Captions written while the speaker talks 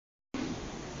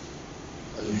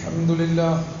الحمد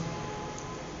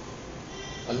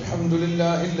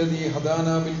لله الذي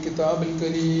هدانا بالكتاب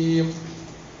الكريم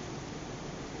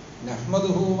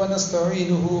نحمده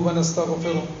ونستعينه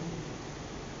ونستغفره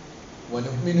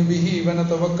ونؤمن به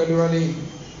ونتوكل عليه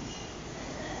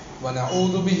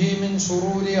ونعوذ به من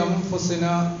شرور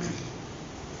أنفسنا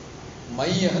من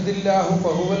يهد الله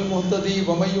فهو المهتدي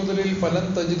ومن يضلل فلن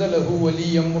تجد له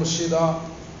وليا مرشدا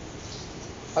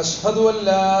أشهد أن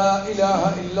لا إله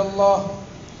إلا الله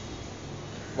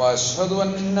وأشهد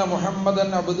أن محمدا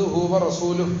عبده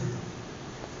ورسوله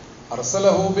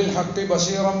أرسله بالحق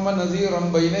بشيرا ونذيرا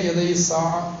بين يدي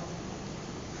الساعة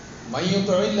من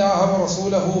يطع الله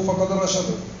ورسوله فقد رشد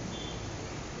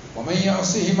ومن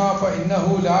يعصهما فإنه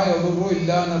لا يضر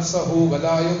إلا نفسه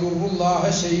ولا يضر الله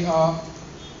شيئا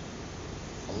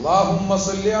اللهم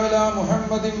صل على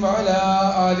محمد وعلى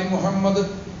آل محمد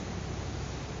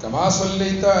كما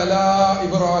صليت على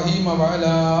إبراهيم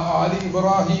وعلى آل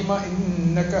إبراهيم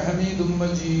إنك حميد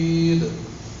مجيد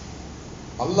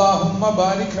اللهم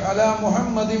بارك على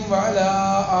محمد وعلى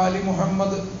آل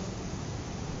محمد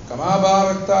كما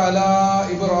باركت على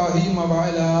إبراهيم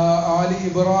وعلى آل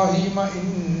إبراهيم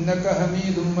إنك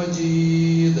حميد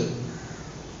مجيد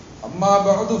أما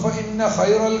بعد فإن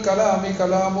خير الكلام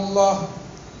كلام الله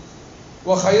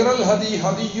وخير الهدي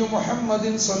هدي محمد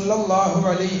صلى الله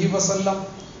عليه وسلم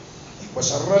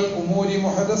وشر الأمور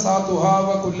محدثاتها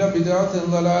وكل بدعة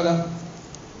ضلالة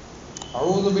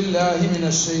أعوذ بالله من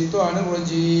الشيطان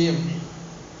الرجيم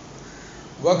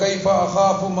وكيف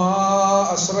أخاف ما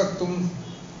أشركتم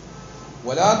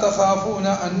ولا تخافون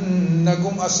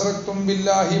أنكم أشركتم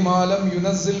بالله ما لم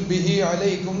ينزل به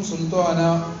عليكم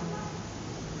سلطانا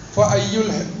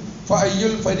فأي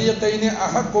الفريقين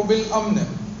أحق بالأمن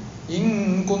إن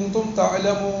كنتم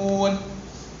تعلمون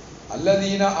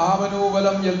الذين آمنوا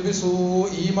ولم يلبسوا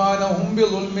إيمانهم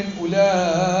بظلم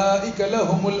أولئك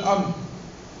لهم الأمن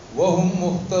وهم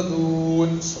مهتدون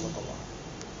صدق الله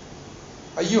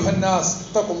أيها الناس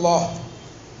اتقوا الله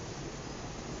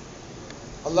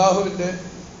അല്ലാഹുവിൻ്റെ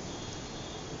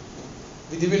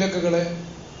വിധിവിലക്കുകളെ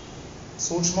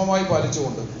സൂക്ഷ്മമായി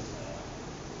പാലിച്ചുകൊണ്ട്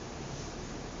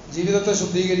ജീവിതത്തെ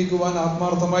ശുദ്ധീകരിക്കുവാൻ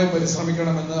ആത്മാർത്ഥമായി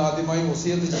പരിശ്രമിക്കണമെന്ന് ആദ്യമായി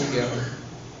വസിയത്ത് ചെയ്യുകയാണ്.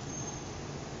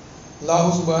 അല്ലാഹു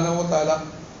സുബ്ഹാനഹു വ തആല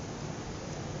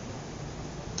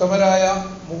ഉത്തമരായ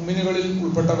മുഅ്മിനുകളിൽ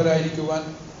ഉൾപ്പെട്ടവരായിരിക്കുവാൻ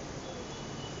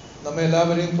നമ്മെ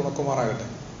എല്ലാവരെയും തുണക്കുമാറാകട്ടെ.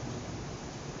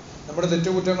 നമ്മുടെ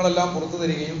തെറ്റുകുറ്റങ്ങളെല്ലാം പുറത്തു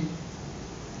തരികയും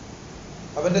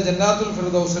അവൻ്റെ ജന്നാത്തുൽ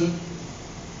ഫിർദൗസിൽ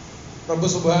റബ്ബ്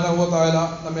സുബ്ഹാനഹു വ തആല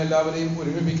നമ്മെ എല്ലാവരെയും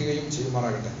ഒരുമിപ്പിക്കുകയും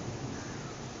ചെയ്യുമാറാകട്ടെ.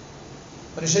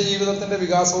 മനുഷ്യ ജീവിതത്തിൻ്റെ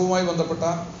വികാസവുമായി ബന്ധപ്പെട്ട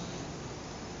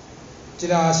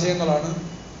ചില ആശയങ്ങളാണ്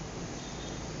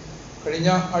കഴിഞ്ഞ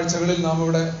ആഴ്ചകളിൽ നാം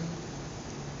ഇവിടെ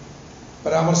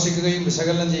പരാമർശിക്കുകയും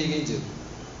വിശകലനം ചെയ്യുകയും ചെയ്തു.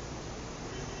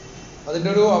 അതിൻ്റെ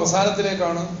ഒരു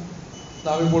അവസാനത്തിലേക്കാണ്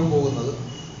നാം ഇപ്പോൾ പോകുന്നത്.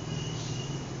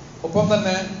 ഒപ്പം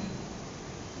തന്നെ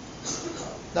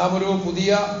നാം ഒരു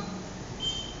പുതിയ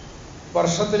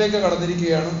വർഷത്തിലേക്ക്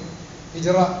കടന്നിരിക്കുകയാണ്. ഹിജ്റ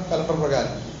കലണ്ടർ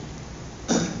പ്രകാരം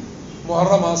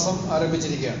മുഹറം മാസം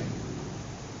ആരംഭിച്ചിരിക്കുകയാണ്.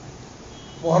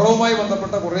 മുഹറവുമായി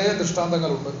ബന്ധപ്പെട്ട കുറേ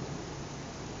ദൃഷ്ടാന്തങ്ങളുണ്ട്.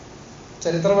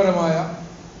 ചരിത്രപരമായ,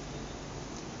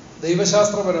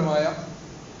 ദൈവശാസ്ത്രപരമായ,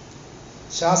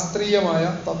 ശാസ്ത്രീയമായ,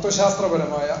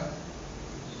 തത്വശാസ്ത്രപരമായ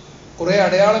കുറേ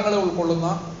അടയാളങ്ങളെ ഉൾക്കൊള്ളുന്ന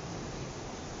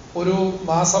ഒരു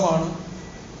മാസമാണ്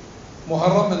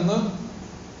മുഹറം എന്ന്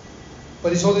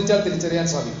പരിശോധിച്ചാൽ തിരിച്ചറിയാൻ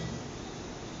സാധിക്കും.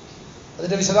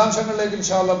 അതിൻ്റെ വിശദാംശങ്ങളിലേക്ക്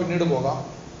ഇൻഷാ അല്ലാഹ് പിന്നീട് പോകാം.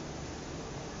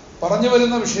 പറഞ്ഞു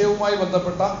വരുന്ന വിഷയവുമായി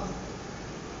ബന്ധപ്പെട്ട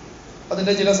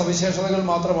അതിൻ്റെ ചില സവിശേഷതകൾ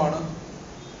മാത്രമാണ്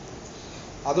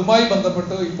അതുമായി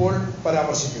ബന്ധപ്പെട്ട് ഇപ്പോൾ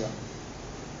പരാമർശിക്കുക.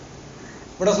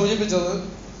 ഇവിടെ സൂചിപ്പിച്ചത്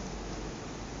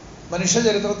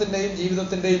മനുഷ്യചരിത്രത്തിൻ്റെയും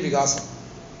ജീവിതത്തിൻ്റെയും വികാസം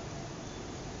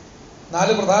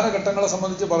 4 പ്രധാന ഘട്ടങ്ങളെ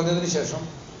സംബന്ധിച്ച് പറഞ്ഞതിന് ശേഷം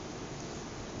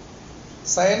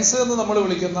സയൻസ് എന്ന് നമ്മൾ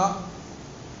വിളിക്കുന്ന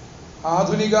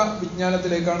ആധുനിക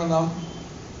വിജ്ഞാനത്തിലേക്കാണ് നാം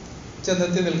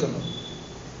ചെന്നെത്തി നിൽക്കുന്നത്.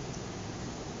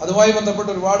 അതുമായി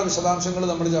ബന്ധപ്പെട്ട് ഒരുപാട് വിശദാംശങ്ങൾ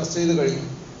നമ്മൾ ചർച്ച ചെയ്ത് കഴിഞ്ഞു.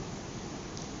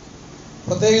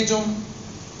 പ്രത്യേകിച്ചും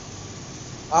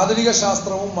ആധുനിക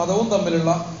ശാസ്ത്രവും മതവും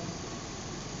തമ്മിലുള്ള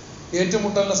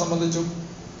ഏറ്റുമുട്ടലിനെ സംബന്ധിച്ചും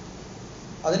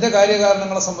അതിൻ്റെ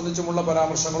കാര്യകാരണങ്ങളെ സംബന്ധിച്ചുമുള്ള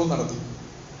പരാമർശങ്ങളും നടത്തി.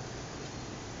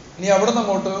 ഇനി അവിടെ നിന്ന്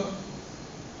അങ്ങോട്ട്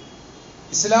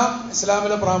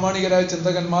ഇസ്ലാമിലെ പ്രാമാണികരായ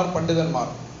ചിന്തകന്മാർ, പണ്ഡിതന്മാർ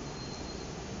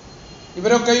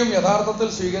ഇവരൊക്കെയും യഥാർത്ഥത്തിൽ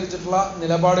സ്വീകരിച്ചിട്ടുള്ള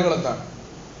നിലപാടുകൾ എന്താണ്,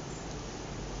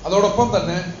 അതോടൊപ്പം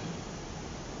തന്നെ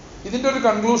ഇതിൻ്റെ ഒരു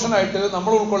കൺക്ലൂഷനായിട്ട്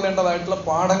നമ്മൾ ഉൾക്കൊള്ളേണ്ടതായിട്ടുള്ള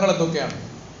പാഠങ്ങൾ എന്തൊക്കെയാണ്,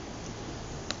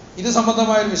 ഇത്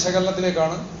സംബന്ധമായൊരു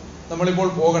വിശകലനത്തിലേക്കാണ് നമ്മളിപ്പോൾ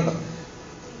പോകേണ്ടത്.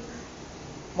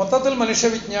 മൊത്തത്തിൽ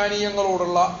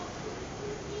മനുഷ്യവിജ്ഞാനീയങ്ങളോടുള്ള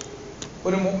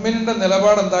ഒരു മുഅ്മിനിന്റെ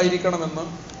നിലപാട് എന്തായിരിക്കണമെന്ന്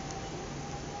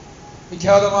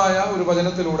വിഖ്യാതമായ ഒരു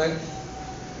വചനത്തിലൂടെ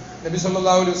നബി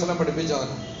സല്ലല്ലാഹു അലൈഹി വസല്ലം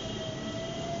പഠിപ്പിച്ചതാണ്.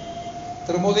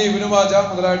 തിർമിദി, ഇബ്നു മാജ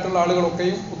മുതലായിട്ടുള്ള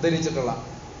ആളുകളൊക്കെയും ഉദ്ധരിച്ചിട്ടുള്ള,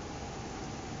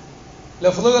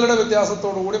 ലഫ്ളുകളുടെ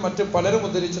വ്യത്യാസത്തോടുകൂടി മറ്റ് പലരും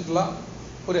ഉദ്ധരിച്ചിട്ടുള്ള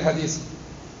ഒരു ഹദീസ്.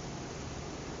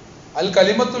 അൽ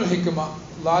കലിമത്തുൽ ഹിക്മ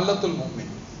ലാലത്തുൽ മുഅ്മിൻ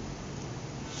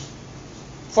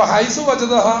ഫഹൈസു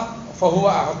വജദഹ ഫഹുവ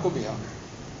അഹഖു ബിഹാ.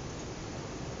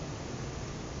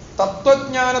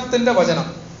 തത്വജ്ഞാനത്തിന്റെ വചനം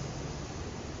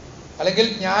അല്ലെങ്കിൽ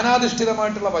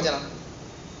ജ്ഞാനാധിഷ്ഠിതമായിട്ടുള്ള വചനം.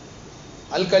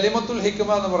 അൽ കലിമത്തുൽ ഹിക്മ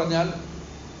എന്ന് പറഞ്ഞാൽ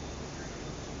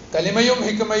കലിമയും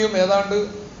ഹിക്മയും ഏതാണ്ട്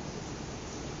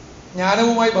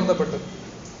ജ്ഞാനവുമായി ബന്ധപ്പെട്ട്,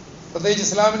 പ്രത്യേകിച്ച്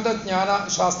ഇസ്ലാമിന്റെ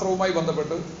ജ്ഞാനശാസ്ത്രവുമായി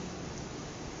ബന്ധപ്പെട്ട്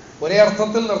ഒരേ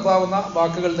അർത്ഥത്തിൽ നിർത്താവുന്ന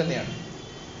വാക്കുകൾ തന്നെയാണ്.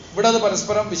 ഇവിടെ അത്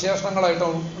പരസ്പരം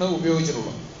വിശേഷണങ്ങളായിട്ടാണ്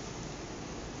ഉപയോഗിച്ചിട്ടുള്ളത്.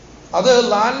 അത്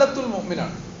ലാലത്തുൽ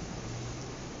മുഅ്മിനാണ്.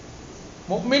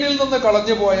 മുഅ്മിനിൽ നിന്ന്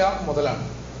കളഞ്ഞുപോയ മുതലാണ്.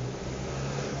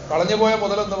 കളഞ്ഞുപോയ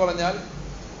മുതലെന്ന് പറഞ്ഞാൽ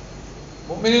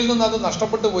മുഅ്മിനിൽ നിന്ന് അത്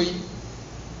നഷ്ടപ്പെട്ടു പോയി,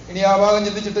 ഇനി ആ ഭാഗം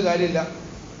ചിന്തിച്ചിട്ട് കാര്യമില്ല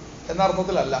എന്ന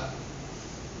അർത്ഥത്തിലല്ല.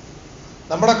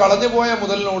 നമ്മുടെ കളഞ്ഞുപോയ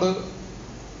മുതലിനോട്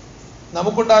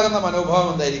നമുക്കുണ്ടാകുന്ന മനോഭാവം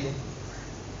എന്തായിരിക്കും?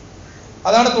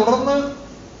 അതാണ് തുടർന്ന്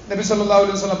നബി സല്ലല്ലാഹു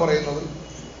അലൈഹി വസല്ലം പറയുന്നത്,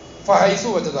 ഫഹൈസു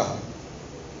വജദഹ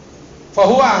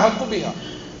ഫഹുവ അഹഖു ബിഹ.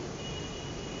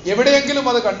 എവിടെയെങ്കിലും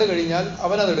അത് കണ്ടു കഴിഞ്ഞാൽ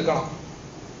അവനത് എടുക്കണം.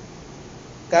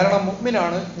 കാരണം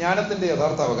മുഅ്മിനാണ് ജ്ഞാനത്തിന്റെ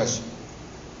യഥാർത്ഥ അവകാശി.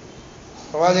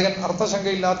 പ്രവാചകൻ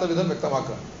അർത്ഥശങ്കയില്ലാത്ത വിധം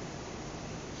വ്യക്തമാക്കുക,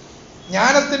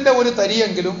 ജ്ഞാനത്തിന്റെ ഒരു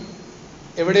തരിയെങ്കിലും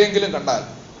എവിടെയെങ്കിലും കണ്ടാൽ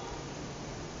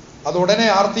അത് ഉടനെ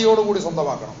ആർത്തിയോടുകൂടി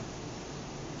സ്വന്തമാക്കണം.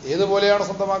 ഏതുപോലെയാണ്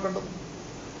സ്വന്തമാക്കേണ്ടത്?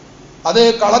 അത്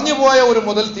കളഞ്ഞുപോയ ഒരു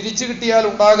മുതൽ തിരിച്ചു കിട്ടിയാൽ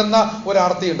ഉണ്ടാകുന്ന ഒരു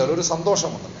ആർത്തിയുണ്ടല്ലോ, ഒരു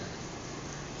സന്തോഷമുണ്ടല്ലോ.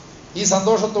 ഈ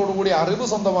സന്തോഷത്തോടുകൂടി അറിവ്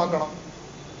സ്വന്തമാക്കണം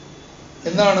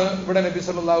എന്നാണ് ഇവിടെ നബി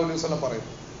സല്ലല്ലാഹു അലൈഹി വസല്ലം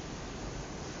പറയുന്നത്.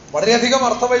 വളരെയധികം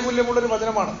അർത്ഥവൈപുല്യമുള്ളൊരു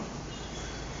വചനമാണ്.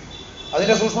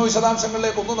 അതിന്റെ സൂക്ഷ്മ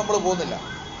വിശദാംശങ്ങളിലേക്കൊന്നും നമ്മൾ പോകുന്നില്ല.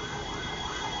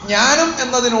 ജ്ഞാനം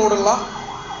എന്നതിനോടുള്ള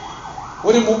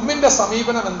ഒരു മുഅ്മിന്റെ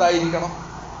സമീപനം എന്തായിരിക്കണം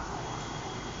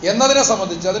എന്നതിനെ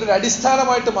സംബന്ധിച്ച് അതിനൊരു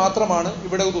അടിസ്ഥാനമായിട്ട് മാത്രമാണ്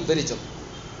ഇവിടെ ഇത് ഉദ്ധരിച്ചത്.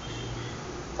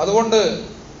 അതുകൊണ്ട്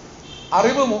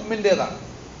അറിവ് മുഅ്മിൻ്റേതാണ്.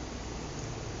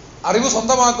 അറിവ്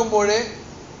സ്വന്തമാക്കുമ്പോഴേ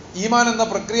ഈമാൻ എന്ന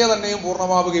പ്രക്രിയ തന്നെയും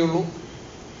പൂർണ്ണമാവുകയുള്ളൂ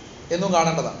എന്നും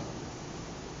കാണേണ്ടതാണ്.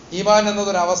 ഈമാൻ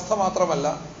എന്നതൊരവസ്ഥ മാത്രമല്ല,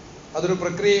 അതൊരു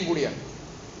പ്രക്രിയയും കൂടിയാണ്.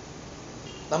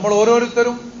 നമ്മൾ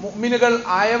ഓരോരുത്തരും മുഅ്മിനുകൾ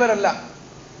ആയവരല്ല,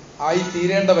 ആയി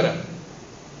തീരേണ്ടവരാണ്.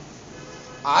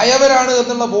 ആയവരാണ്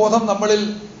എന്നുള്ള ബോധം നമ്മളിൽ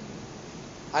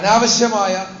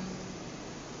അനാവശ്യമായ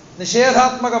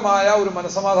നിഷേധാത്മകമായ ഒരു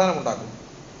മനസ്സമാധാനം ഉണ്ടാക്കും.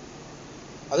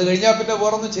 അത് കഴിഞ്ഞാൽ പിന്നെ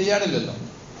വേറൊന്നും ചെയ്യാനില്ലല്ലോ.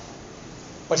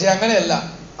 പക്ഷെ അങ്ങനെയല്ല,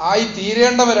 ആയി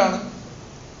തീരേണ്ടവരാണ്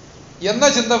എന്ന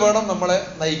ചിന്ത വേണം നമ്മളെ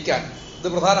നയിക്കാൻ. ഇത്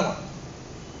പ്രധാനമാണ്.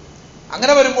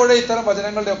 അങ്ങനെ വരുമ്പോഴേ ഇത്തരം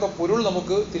വചനങ്ങളുടെ ഒക്കെ പൊരുൾ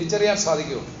നമുക്ക് തിരിച്ചറിയാൻ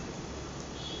സാധിക്കുകയുള്ളൂ.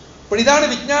 അപ്പോൾ ഇതാണ്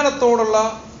വിജ്ഞാനത്തോടുള്ള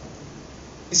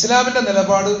ഇസ്ലാമിന്റെ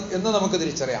നിലപാട് എന്ന് നമുക്ക്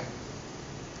തിരിച്ചറിയാം.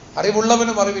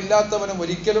 അറിവുള്ളവനും അറിവില്ലാത്തവനും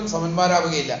ഒരിക്കലും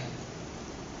സമന്മാരാവുകയില്ല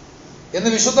എന്ന്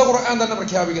വിശുദ്ധ ഖുർആൻ തന്നെ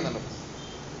പ്രഖ്യാപിക്കുന്നുണ്ട്.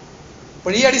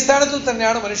 അപ്പോൾ ഈ അടിസ്ഥാനത്തിൽ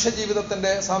തന്നെയാണ് മനുഷ്യ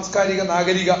ജീവിതത്തിന്റെ സാംസ്കാരിക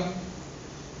നാഗരിക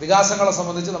വികാസങ്ങളെ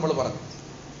സംബന്ധിച്ച് നമ്മൾ പറഞ്ഞു.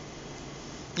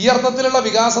 ഈ അർത്ഥത്തിലുള്ള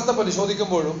വികാസത്തെ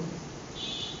പരിശോധിക്കുമ്പോഴും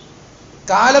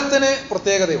കാലത്തിന്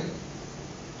പ്രത്യേകതയുണ്ട്.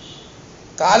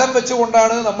 കാലം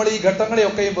വെച്ചുകൊണ്ടാണ് നമ്മൾ ഈ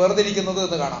ഘട്ടങ്ങളെയൊക്കെയും വേർതിരിക്കുന്നത്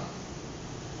എന്ന് കാണാം.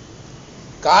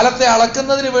 കാലത്തെ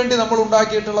അളക്കുന്നതിന് വേണ്ടി നമ്മൾ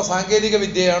ഉണ്ടാക്കിയിട്ടുള്ള സാങ്കേതിക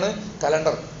വിദ്യയാണ്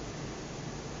കലണ്ടർ.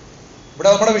 ഇവിടെ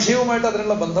നമ്മുടെ വിഷയവുമായിട്ട്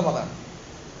അതിനുള്ള ബന്ധം അതാണ്.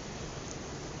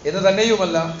 എന്ന്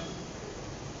തന്നെയുമല്ല,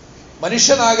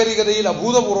 മനുഷ്യ നാഗരികതയിൽ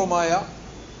അഭൂതപൂർവമായ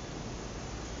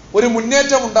ഒരു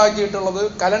മുന്നേറ്റം ഉണ്ടാക്കിയിട്ടുള്ളത്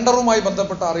കലണ്ടറുമായി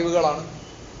ബന്ധപ്പെട്ട അറിവുകളാണ്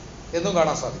എന്നും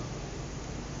കാണാൻ സാധിക്കും.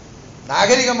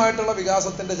 നാഗരികമായിട്ടുള്ള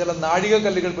വികാസത്തിന്റെ ചില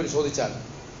നാഴികക്കല്ലുകൾ പരിശോധിച്ചാൽ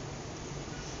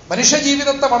മനുഷ്യ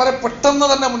ജീവിതത്തെ വളരെ പെട്ടെന്ന്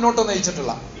തന്നെ മുന്നോട്ട്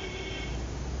നയിച്ചിട്ടുള്ള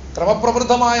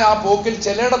ക്രമപ്രവൃത്തമായ ആ പോക്കിൽ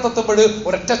ചിലയിടത്തെത്തുമ്പോൾ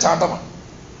ഒരൊറ്റ ചാട്ടമാണ്.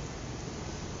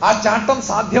 ആ ചാട്ടം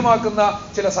സാധ്യമാക്കുന്ന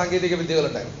ചില സാങ്കേതിക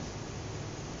വിദ്യകളുണ്ടായിരുന്നു.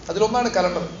 അതിലൊന്നാണ്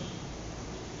കലണ്ടർ.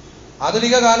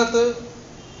 ആധുനിക കാലത്ത്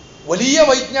വലിയ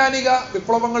വൈജ്ഞാനിക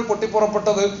വിപ്ലവങ്ങൾ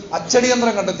പൊട്ടിപ്പുറപ്പെട്ടത്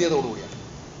അച്ചടിയന്ത്രം കണ്ടെത്തിയതോടുകൂടിയാണ്.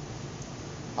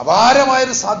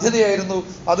 അപാരമായൊരു സാധ്യതയായിരുന്നു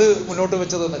അത് മുന്നോട്ട്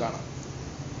വെച്ചതെന്ന് കാണാം.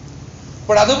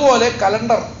 അപ്പോൾ അതുപോലെ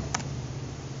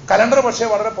കലണ്ടർ പക്ഷേ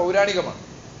വളരെ പൗരാണികമാണ്.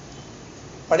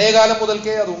 പഴയകാലം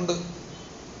മുതൽക്കേ അതുണ്ട്.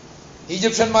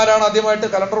 ഈജിപ്ഷ്യന്മാരാണ് ആദ്യമായിട്ട്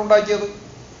കലണ്ടർ ഉണ്ടാക്കിയത്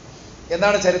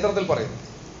എന്നാണ് ചരിത്രത്തിൽ പറയുന്നത്.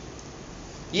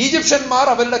 ഈജിപ്ഷ്യന്മാർ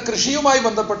അവരുടെ കൃഷിയുമായി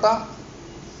ബന്ധപ്പെട്ട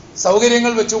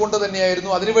സൗകര്യങ്ങൾ വെച്ചുകൊണ്ട് തന്നെയായിരുന്നു,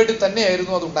 അതിനുവേണ്ടി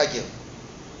തന്നെയായിരുന്നു അത് ഉണ്ടാക്കിയത്.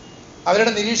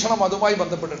 അവരുടെ നിരീക്ഷണം അതുമായി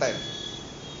ബന്ധപ്പെട്ടിട്ടായിരുന്നു.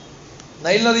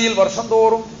 നൈൽ നദിയിൽ വർഷം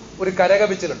തോറും ഒരു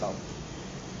കരകവിച്ചിലുണ്ടാവും.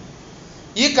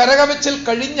 ഈ കരകവച്ചിൽ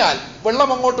കഴിഞ്ഞാൽ, വെള്ളം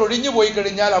അങ്ങോട്ട് ഒഴിഞ്ഞു പോയി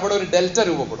കഴിഞ്ഞാൽ അവിടെ ഒരു ഡെൽറ്റ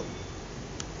രൂപപ്പെടും.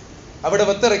 അവിടെ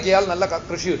വിത്തിറക്കിയാൽ നല്ല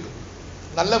കൃഷി കിട്ടും,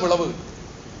 നല്ല വിളവ് കിട്ടും.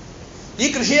 ഈ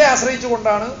കൃഷിയെ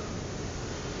ആശ്രയിച്ചുകൊണ്ടാണ്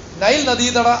നൈൽ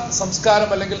നദീതട സംസ്കാരം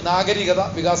അല്ലെങ്കിൽ നാഗരികത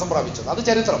വികാസം പ്രാപിച്ചത്. അത്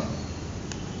ചരിത്രം.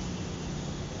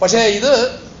 പക്ഷേ ഇത്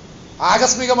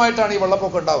ആകസ്മികമായിട്ടാണ് ഈ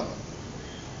വെള്ളപ്പൊക്കം ഉണ്ടാവുന്നത്.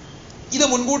 ഇത്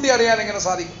മുൻകൂട്ടി അറിയാൻ എങ്ങനെ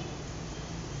സാധിക്കും?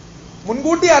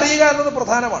 മുൻകൂട്ടി അറിയുക എന്നത്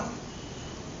പ്രധാനമാണ്.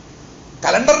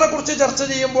 കലണ്ടറിനെ കുറിച്ച് ചർച്ച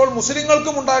ചെയ്യുമ്പോൾ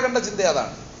മുസ്ലിങ്ങൾക്കും ഉണ്ടാകേണ്ട ചിന്ത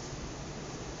അതാണ്.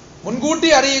 മുൻകൂട്ടി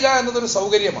അറിയുക എന്നതൊരു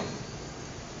സൗകര്യമാണ്.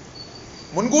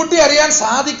 മുൻകൂട്ടി അറിയാൻ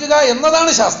സാധിക്കുക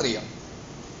എന്നതാണ് ശാസ്ത്രീയം.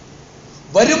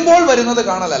 വരുമ്പോൾ വരുന്നത്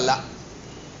കാണലല്ല.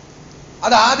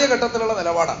 അത് ആദ്യഘട്ടത്തിലുള്ള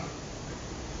നിലപാടാണ്.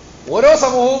 ഓരോ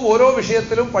സമൂഹവും ഓരോ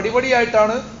വിഷയത്തിലും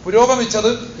പടിപടിയായിട്ടാണ്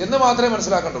പുരോഗമിച്ചത് എന്ന് മാത്രമേ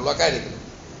മനസ്സിലാക്കേണ്ടുള്ളൂ. അക്കാര്യത്തിൽ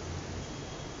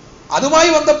അതുമായി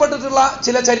ബന്ധപ്പെട്ടിട്ടുള്ള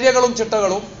ചില ചര്യകളും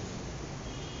ചിട്ടകളും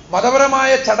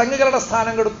മതപരമായ ചടങ്ങുകളുടെ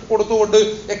സ്ഥാനം കൊടുത്തുകൊണ്ട്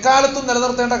എക്കാലത്തും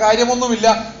നിലനിർത്തേണ്ട കാര്യമൊന്നുമില്ല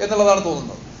എന്നുള്ളതാണ്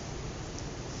തോന്നുന്നത്.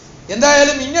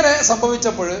 എന്തായാലും ഇങ്ങനെ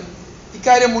സംഭവിച്ചപ്പോൾ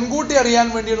ഇക്കാര്യം മുൻകൂട്ടി അറിയാൻ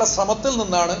വേണ്ടിയുള്ള ശ്രമത്തിൽ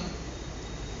നിന്നാണ്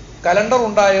കലണ്ടർ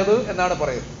ഉണ്ടായത് എന്നാണ്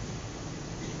പറയുന്നത്.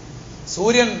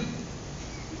 സൂര്യൻ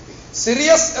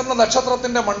സിറിയസ് എന്ന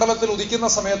നക്ഷത്രത്തിന്റെ മണ്ഡലത്തിൽ ഉദിക്കുന്ന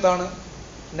സമയത്താണ്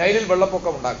നൈലിൽ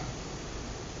വെള്ളപ്പൊക്കം ഉണ്ടാകുന്നത്.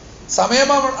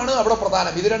 സമയമാണ് അവിടെ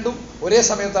പ്രധാനം. ഇത് രണ്ടും ഒരേ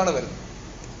സമയത്താണ് വരുന്നത്.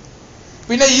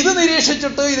 പിന്നെ ഇത്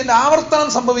നിരീക്ഷിച്ചിട്ട് ഇതിന്റെ ആവർത്തനം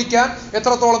സംഭവിക്കാൻ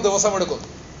എത്രത്തോളം ദിവസം എടുക്കുന്നു?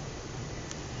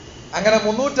 അങ്ങനെ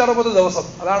 360 ദിവസം,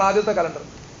 അതാണ് ആദ്യത്തെ കലണ്ടർ.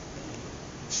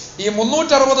 ഈ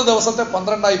 360 ദിവസത്തെ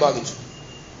 12ആയി ഭാഗിച്ചു.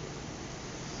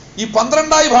 ഈ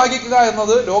 12ആയി ഭാഗിക്കുക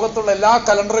എന്നത് ലോകത്തുള്ള എല്ലാ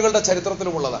കലണ്ടറുകളുടെ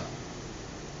ചരിത്രത്തിലുമുള്ളതാണ്.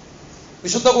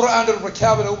 വിശുദ്ധ ഖുർആന്റെ ഒരു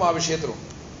പ്രഖ്യാപനവും ആ വിഷയത്തിലുണ്ട്.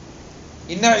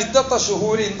 ഇന്ന ഇദ്ദത്ത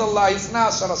ശുഹൂരി ഇൻദല്ലാഹി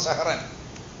 12 ശഹറൻ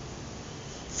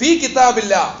ഫീ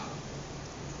കിതാബില്ലാഹ്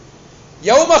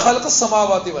യൗമ ഖൽഖസ്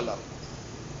സമാവാതി വൽ അർദ്.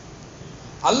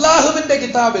 അല്ലാഹുവിന്റെ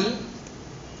കിതാബിൽ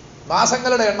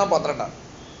മാസങ്ങളുടെ എണ്ണം 12ആണ്.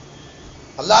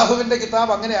 അല്ലാഹുവിന്റെ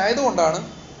കിതാബ് അങ്ങനെ ആയതുകൊണ്ടാണ്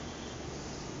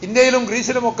ഇന്ത്യയിലും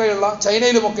ഗ്രീസിലുമൊക്കെയുള്ള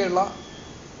ചൈനയിലുമൊക്കെയുള്ള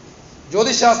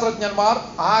ജ്യോതിശാസ്ത്രജ്ഞന്മാർ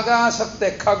ആകാശത്തെ,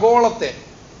 ഖഗോളത്തെ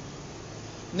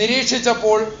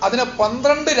നിരീക്ഷിച്ചപ്പോൾ അതിനെ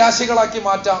 12 രാശികളാക്കി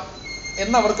മാറ്റാം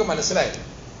എന്നവർക്ക് മനസ്സിലായി.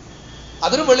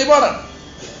 അതൊരു വെളിപാടാണ്.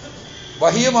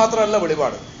 വഹിയ മാത്രമല്ല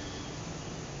വെളിപാട്.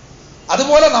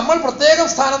 അതുപോലെ നമ്മൾ പ്രത്യേകം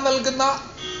സ്ഥാനം നൽകുന്ന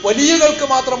വലിയകൾക്ക്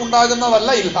മാത്രം ഉണ്ടാകുന്നതല്ല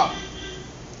ഇൽഹാം.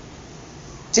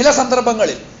 ചില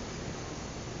സന്ദർഭങ്ങളിൽ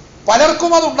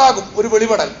പലർക്കും അതുണ്ടാകും ഒരു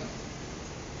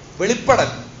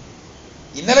വെളിപ്പെടൽ.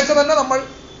 ഇന്നലെക്ക് തന്നെ നമ്മൾ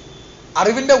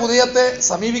അറിവിന്റെ ഉദയത്തെ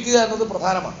സമീപിക്കുക എന്നത്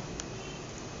പ്രധാനമാണ്.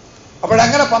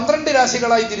 അപ്പോഴങ്ങനെ 12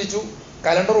 രാശികളായി തിരിച്ചു.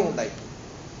 കലണ്ടറും ഉണ്ടായി.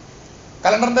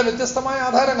 കലണ്ടറിന്റെ വ്യത്യസ്തമായ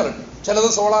ആധാരങ്ങളുണ്ട്. ചിലത്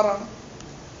സോളാറാണ്,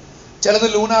 ചിലത്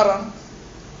ലൂണാറാണ്,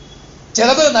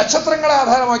 ചിലത് നക്ഷത്രങ്ങളെ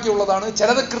ആധാരമാക്കിയുള്ളതാണ്,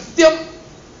 ചിലത് കൃത്യം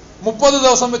 30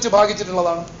 ദിവസം വെച്ച്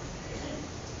ഭാഗിച്ചിട്ടുള്ളതാണ്.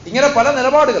 ഇങ്ങനെ പല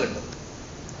നിലപാടുകളുണ്ട്.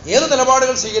 ഏത്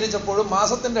നിലപാടുകൾ സ്വീകരിച്ചപ്പോഴും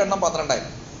മാസത്തിന്റെ എണ്ണം 12ആയി.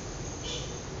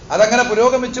 അതങ്ങനെ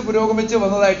പുരോഗമിച്ച്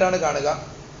വന്നതായിട്ടാണ് കാണുക.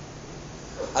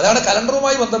 അതാണ്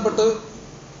കലണ്ടറുമായി ബന്ധപ്പെട്ട്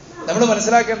നമ്മൾ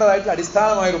മനസ്സിലാക്കേണ്ടതായിട്ടുള്ള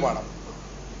അടിസ്ഥാനമായൊരു പാഠം.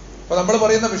 അപ്പൊ നമ്മൾ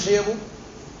പറയുന്ന വിഷയവും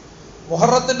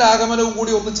മുഹറത്തിന്റെ ആഗമനവും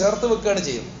കൂടി ഒന്ന് ചേർത്ത് വെക്കുകയാണ്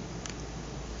ചെയ്യുന്നത്.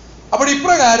 അപ്പോൾ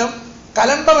ഇപ്രകാരം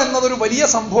കലണ്ടർ എന്നതൊരു വലിയ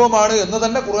സംഭവമാണ് എന്ന്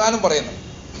തന്നെ ഖുർആനും പറയുന്നു.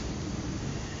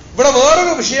 ഇവിടെ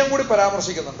വേറൊരു വിഷയം കൂടി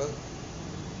പരാമർശിക്കുന്നുണ്ട്.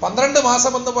 12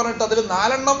 മാസം എന്ന് പറഞ്ഞിട്ട് അതിൽ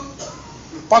 4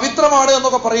 പവിത്രമാണ്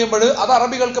എന്നൊക്കെ പറയുമ്പോൾ അത്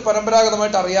അറബികൾക്ക്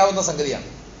പരമ്പരാഗതമായിട്ട് അറിയാവുന്ന സംഗതിയാണ്.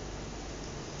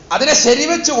 അതിനെ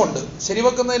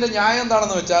ശരിവെക്കുന്നതിന്റെ ന്യായം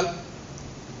എന്താണെന്ന് വെച്ചാൽ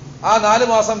ആ 4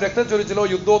 മാസം രക്തച്ചൊരിച്ചിലോ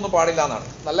യുദ്ധമൊന്നും പാടില്ല എന്നാണ്.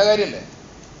 നല്ല കാര്യമല്ലേ?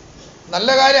 നല്ല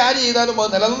കാര്യം ആര് ചെയ്താലും അത്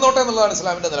നിലനിന്നോട്ടെ എന്നുള്ളതാണ്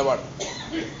ഇസ്ലാമിന്റെ നിലപാട്.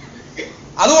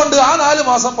 അതുകൊണ്ട് ആ 4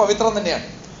 മാസം പവിത്രം തന്നെയാണ്.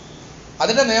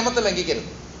 അതിന്റെ നിയമത്തെ ലംഘിക്കരുത്.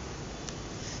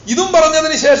 ഇതും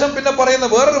പറഞ്ഞതിന് ശേഷം പിന്നെ പറയുന്ന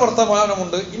വേറൊരു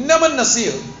വർത്തമാനമുണ്ട്. ഇന്നമൻ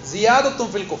നസീർ സിയാദത്തും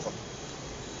ഫിൽ കുഫർ.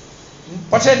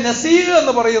 പക്ഷെ നസീർ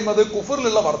എന്ന് പറയുന്നത്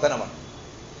കുഫറിലുള്ള വർധനമാണ്.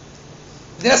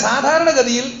 ഇതിനെ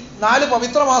സാധാരണഗതിയിൽ 4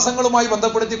 പവിത്ര മാസങ്ങളുമായി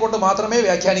ബന്ധപ്പെടുത്തിക്കൊണ്ട് മാത്രമേ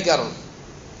വ്യാഖ്യാനിക്കാറുള്ളൂ.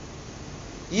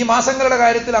 ഈ മാസങ്ങളുടെ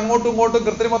കാര്യത്തിൽ അങ്ങോട്ടും ഇങ്ങോട്ടും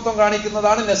കൃത്രിമത്വം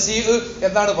കാണിക്കുന്നതാണ് നസീർ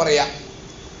എന്നാണ് പറയാ.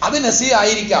 അത് നസീർ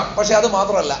ആയിരിക്കാം, പക്ഷെ അത്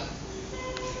മാത്രമല്ല.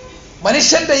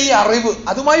 മനുഷ്യന്റെ ഈ അറിവ്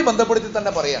അതുമായി ബന്ധപ്പെടുത്തി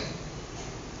തന്നെ പറയാം.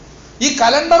 ഈ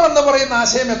കലണ്ടർ എന്ന് പറയുന്ന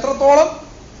ആശയം എത്രത്തോളം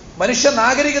മനുഷ്യ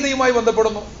നാഗരികതയുമായി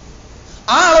ബന്ധപ്പെടുന്നു,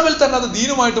 ആ അളവിൽ തന്നെ അത്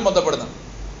ദീനുമായിട്ടും ബന്ധപ്പെടുന്നു.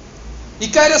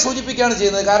 ഇക്കാര്യം സൂചിപ്പിക്കുകയാണ്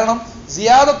ചെയ്യുന്നത്. കാരണം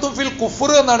സിയാദത്തും ഫിൽ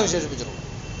കുഫർ എന്നാണ് വിശേഷിപ്പിച്ചിട്ടുള്ളത്.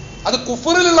 അത്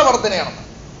കുഫറിലുള്ള വർധനയാണെന്ന്.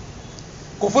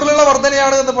 കുഫറിലുള്ള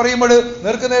വർധനയാണ് എന്ന് പറയുമ്പോൾ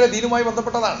നേർക്കുനേരെ ദീനുമായി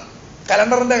ബന്ധപ്പെട്ടതാണ്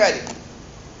കലണ്ടറിന്റെ കാര്യം.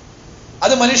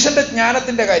 അത് മനുഷ്യന്റെ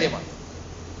ജ്ഞാനത്തിന്റെ കാര്യമാണ്.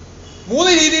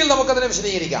 3 രീതിയിൽ നമുക്കതിനെ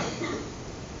വിശദീകരിക്കാം.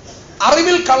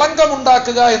 അറിവിൽ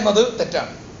കളങ്കമുണ്ടാക്കുക എന്നത്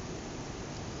തെറ്റാണ്.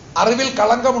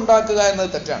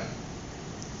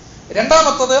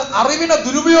 രണ്ടാമത്തത് അറിവിനെ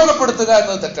ദുരുപയോഗപ്പെടുത്തുക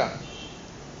എന്നത് തെറ്റാണ്.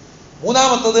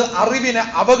 മൂന്നാമത്തത് അറിവിനെ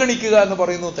അവഗണിക്കുക എന്ന്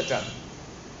പറയുന്നത് തെറ്റാണ്.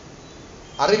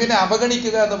 അറിവിനെ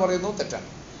അവഗണിക്കുക എന്ന് പറയുന്നത് തെറ്റാണ്.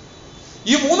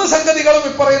 ഈ മൂന്ന് സംഗതികളും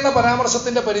ഇപ്പറയുന്ന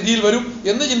പരാമർശത്തിന്റെ പരിധിയിൽ വരും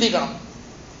എന്ന് ചിന്തിക്കണം.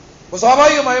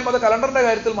 സ്വാഭാവികമായും അത് കലണ്ടറിന്റെ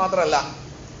കാര്യത്തിൽ മാത്രമല്ല,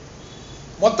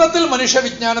 മൊത്തത്തിൽ മനുഷ്യ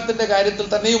വിജ്ഞാനത്തിന്റെ കാര്യത്തിൽ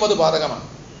തന്നെയും അത് ബാധകമാണ്.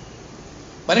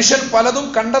 മനുഷ്യൻ പലതും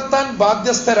കണ്ടെത്താൻ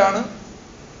ബാധ്യസ്ഥരാണ്.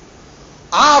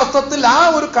 ആ അർത്ഥത്തിൽ ആ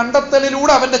ഒരു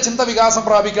കണ്ടെത്തലിലൂടെ അവന്റെ ചിന്ത വികാസം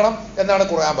പ്രാപിക്കണം എന്നാണ്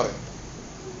ഖുർആൻ പറയുന്നത്.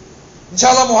 ഇൻഷാ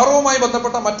അല്ലാഹ് മുഹറവുമായി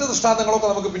ബന്ധപ്പെട്ട മറ്റ് ദൃഷ്ടാന്തങ്ങളൊക്കെ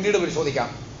നമുക്ക് പിന്നീട് പരിശോധിക്കാം.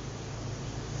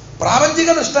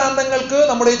 പ്രാപഞ്ചിക ദൃഷ്ടാന്തങ്ങൾക്ക്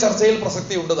നമ്മുടെ ഈ ചർച്ചയിൽ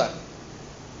പ്രസക്തി ഉണ്ട് താൻ.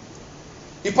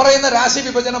 ഇപ്പറയുന്ന രാശി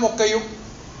വിഭജനമൊക്കെയും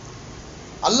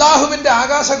അള്ളാഹുവിന്റെ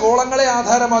ആകാശഗോളങ്ങളെ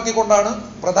ആധാരമാക്കിക്കൊണ്ടാണ്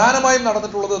പ്രധാനമായും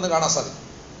നടന്നിട്ടുള്ളത് എന്ന് കാണാൻ സാധിക്കും.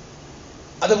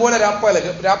 അതുപോലെ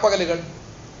രാപ്പകലുകൾ,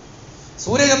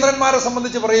 സൂര്യചന്ദ്രന്മാരെ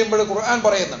സംബന്ധിച്ച് പറയുമ്പോൾ ഖുർആൻ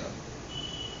പറയുന്നുണ്ട്,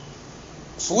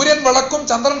 സൂര്യൻ വിളക്കും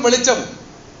ചന്ദ്രൻ വെളിച്ചവും.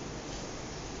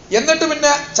 എന്നിട്ട്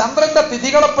പിന്നെ ചന്ദ്രന്റെ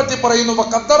തിഥികളെപ്പറ്റി പറയുന്നു,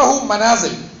 ഖദ്ദറഹു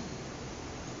മനാസിൽ.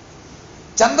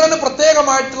 ചന്ദ്രന്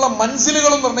പ്രത്യേകമായിട്ടുള്ള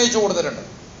മൻസിലുകളും നിർണയിച്ചു കൊടുത്തിട്ടുണ്ട്.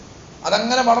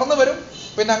 അതങ്ങനെ വളർന്നു വരും,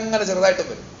 പിന്നെ അങ്ങനെ ചെറുതായിട്ടും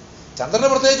വരും. ചന്ദ്രന്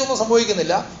പ്രത്യേകിച്ചൊന്നും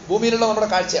സംഭവിക്കുന്നില്ല, ഭൂമിയിലുള്ള നമ്മുടെ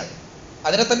കാഴ്ചയാണ്.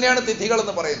 അതിനെ തന്നെയാണ് തിഥികൾ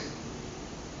എന്ന് പറയുന്നത്.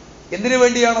 എന്തിനു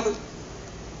വേണ്ടിയാണത്?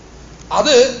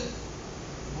 അത്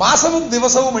മാസവും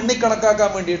ദിവസവും എണ്ണിക്കണക്കാക്കാൻ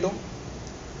വേണ്ടിയിട്ടും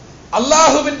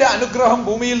അള്ളാഹുവിന്റെ അനുഗ്രഹം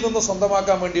ഭൂമിയിൽ നിന്ന്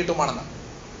സ്വന്തമാക്കാൻ വേണ്ടിയിട്ടുമാണെന്ന്.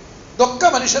 ഇതൊക്കെ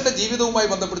മനുഷ്യന്റെ ജീവിതവുമായി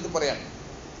ബന്ധപ്പെടുത്തി പറയാണ്.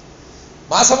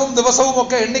 മാസവും ദിവസവും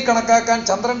ഒക്കെ എണ്ണിക്കണക്കാക്കാൻ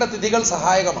ചന്ദ്രന്റെ തിഥികൾ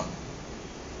സഹായകമാണ്.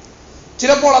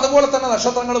 ചിലപ്പോൾ അതുപോലെ തന്നെ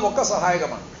നക്ഷത്രങ്ങളും ഒക്കെ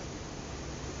സഹായകമാണ്.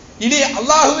 ഇനി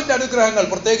അള്ളാഹുവിന്റെ അനുഗ്രഹങ്ങൾ,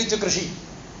 പ്രത്യേകിച്ച് കൃഷി.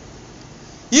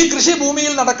 ഈ കൃഷി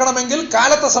ഭൂമിയിൽ നടക്കണമെങ്കിൽ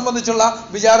കാലത്തെ സംബന്ധിച്ചുള്ള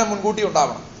വിചാരം മുൻകൂട്ടി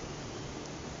ഉണ്ടാവണം.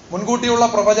 മുൻകൂട്ടിയുള്ള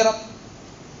പ്രവചനം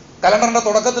കലണ്ടറിന്റെ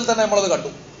തുടക്കത്തിൽ തന്നെ നമ്മളത് കണ്ടു.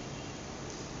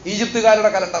 ഈജിപ്തുകാരുടെ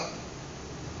കലണ്ടർ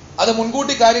അത്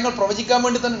മുൻകൂട്ടി കാര്യങ്ങൾ പ്രവചിക്കാൻ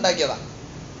വേണ്ടി തന്നെ ഉണ്ടാക്കിയതാണ്.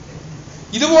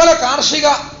 ഇതുപോലെ കാർഷിക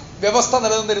വ്യവസ്ഥ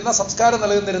നിലനിന്നിരുന്ന, സംസ്കാരം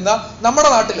നിലനിന്നിരുന്ന നമ്മുടെ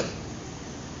നാട്ടിലും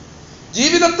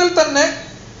ജീവിതത്തിൽ തന്നെ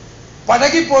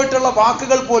പഴകിപ്പോയിട്ടുള്ള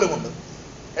വാക്കുകൾ പോലുമുണ്ട്.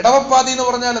 ഇടവപ്പാതി എന്ന്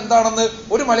പറഞ്ഞാൽ എന്താണെന്ന്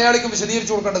ഒരു മലയാളിക്കും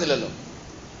വിശദീകരിച്ചു കൊടുക്കേണ്ടതില്ലല്ലോ.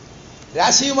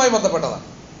 രാശിയുമായി ബന്ധപ്പെട്ടതാണ്,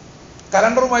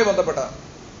 കലണ്ടറുമായി ബന്ധപ്പെട്ടതാണ്.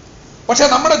 പക്ഷെ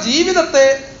നമ്മുടെ ജീവിതത്തെ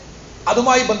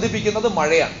അതുമായി ബന്ധിപ്പിക്കുന്നത്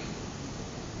മഴയാണ്.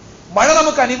 മഴ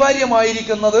നമുക്ക്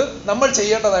അനിവാര്യമായിരിക്കുന്നത് നമ്മൾ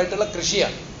ചെയ്യേണ്ടതായിട്ടുള്ള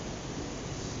കൃഷിയാണ്.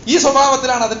 ഈ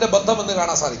സ്വഭാവത്തിലാണ് അതിന്റെ ബന്ധമെന്ന്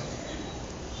കാണാൻ സാധിക്കും.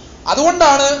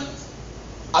 അതുകൊണ്ടാണ്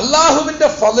അള്ളാഹുവിന്റെ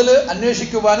ഫള്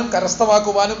അന്വേഷിക്കുവാനും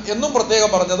കരസ്ഥമാക്കുവാനും എന്നും പ്രത്യേകം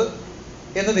പറഞ്ഞത്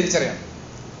എന്ന് തിരിച്ചറിയണം.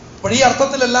 അപ്പോൾ ഈ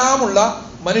അർത്ഥത്തിലെല്ലാമുള്ള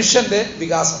മനുഷ്യന്റെ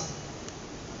വികാസം,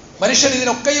 മനുഷ്യൻ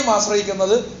ഇതിനൊക്കെയും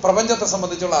ആശ്രയിക്കുന്നത് പ്രപഞ്ചത്തെ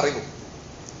സംബന്ധിച്ചുള്ള അറിവും.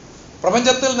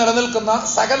 പ്രപഞ്ചത്തിൽ നിലനിൽക്കുന്ന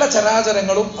സകല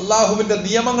ചരാചരങ്ങളും അള്ളാഹുവിന്റെ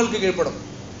നിയമങ്ങൾക്ക് കീഴ്പ്പെടും.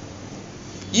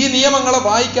 ഈ നിയമങ്ങളെ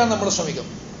വായിക്കാൻ നമ്മൾ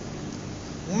ശ്രമിക്കുന്നു.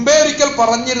 മുമ്പേ ഒരിക്കൽ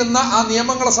പറഞ്ഞിരുന്ന ആ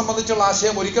നിയമങ്ങളെ സംബന്ധിച്ചുള്ള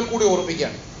ആശയം ഒരിക്കൽ കൂടി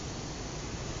ഓർമ്മിക്കുകയാണ്.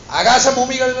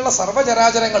 ആകാശഭൂമികളിലുള്ള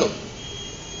സർവ്വചരാചരങ്ങളും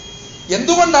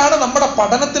എന്തുകൊണ്ടാണ് നമ്മുടെ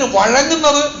പഠനത്തിന്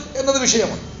വഴങ്ങുന്നത് എന്നത്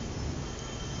വിഷയമാണ്.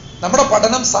 നമ്മുടെ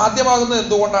പഠനം സാധ്യമാകുന്നത്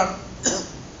എന്തുകൊണ്ടാണ്?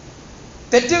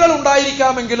 തെറ്റുകൾ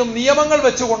ഉണ്ടായിരിക്കാമെങ്കിലും നിയമങ്ങൾ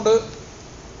വെച്ചുകൊണ്ട്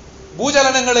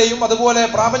ഭൂചലനങ്ങളെയും അതുപോലെ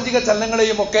പ്രാപഞ്ചിക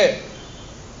ചലനങ്ങളെയും ഒക്കെ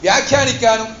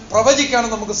വ്യാഖ്യാനിക്കാനും പ്രവചിക്കാനും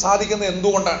നമുക്ക് സാധിക്കുന്നത്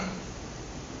എന്തുകൊണ്ടാണ്?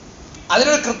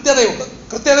 അതിനൊരു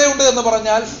കൃത്യതയുണ്ട് എന്ന്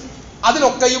പറഞ്ഞാൽ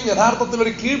അതിലൊക്കെയും യഥാർത്ഥത്തിൽ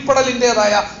ഒരു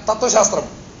കീഴ്പ്പെടലിൻ്റെതായ തത്വശാസ്ത്രം.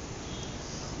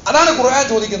 അതാണ് ഖുർആൻ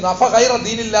ചോദിക്കുന്നത്, അഫ ഗൈറ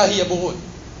ദീനില്ലാഹി യബ്ഗൂൻ.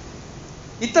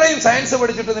 ഇത്രയും സയൻസ്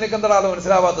പഠിച്ചിട്ട് നിനക്ക് എന്താ അത്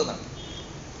മനസ്സിലാവാത്തതാണ്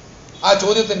ആ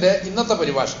ചോദ്യത്തിന്റെ ഇന്നത്തെ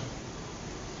പരിഭാഷ.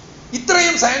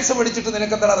 ഇത്രയും സയൻസ് പഠിച്ചിട്ട്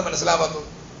നിനക്ക് എന്താ അത് മനസ്സിലാവാത്തത്?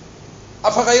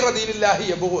 അഫ ഗൈറ ദീനില്ലാഹി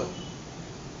യബ്ഗൂൻ.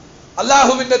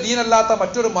 അല്ലാഹുവിന്റെ ദീനല്ലാത്ത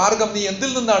മറ്റൊരു മാർഗം നീ എന്തിൽ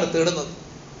നിന്നാണ് തേടുന്നത്?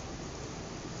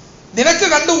 നിനക്ക്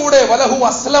കണ്ടുകൂടെ? വലഹു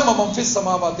അസ്ലമ മൻ ഫിസ്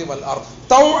സമാവാതി വൽ അർദ്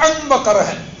തൗഅൻ വ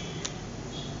കർഹൻ.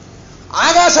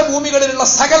 ആകാശഭൂമികളിലുള്ള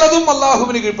സകലതും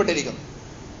അല്ലാഹുവിന് കീഴ്പ്പെട്ടിരിക്കുന്നു.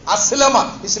 അസ്ലമ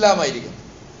ഇസ്ലാമായിരിക്കുന്നു.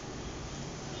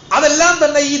 അതെല്ലാം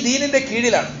തന്നെ ഈ ദീനിന്റെ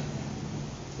കീഴിലാണ്.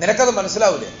 നിനക്കത്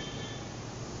മനസ്സിലാവില്ലേ?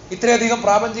 ഇത്രയധികം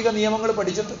പ്രാപഞ്ചിക നിയമങ്ങൾ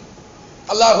പഠിച്ചിട്ട്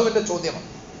അല്ലാഹുവിന്റെ ചോദ്യമാണ്.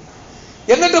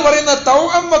 എന്നിട്ട് പറയുന്ന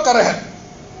തൗഅൻ വ കർഹൻ,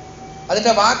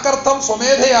 അതിന്റെ വാക്കർത്ഥം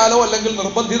സ്വമേധയാലോ അല്ലെങ്കിൽ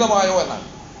നിർബന്ധിതമായോ എന്നാണ്.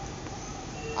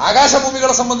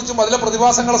 ആകാശഭൂമികളെ സംബന്ധിച്ചും അതിലെ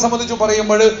പ്രതിഭാസങ്ങളെ സംബന്ധിച്ചും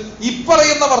പറയുമ്പോൾ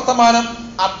ഇപ്പറയുന്ന വർത്തമാനം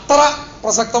അത്ര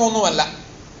പ്രസക്തമൊന്നുമല്ല.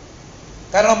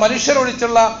 കാരണം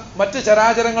മനുഷ്യരൊഴിച്ചുള്ള മറ്റ്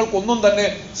ചരാചരങ്ങൾക്കൊന്നും തന്നെ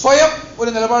സ്വയം ഒരു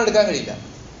നിലപാടെടുക്കാൻ കഴിയില്ല.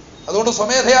 അതുകൊണ്ട്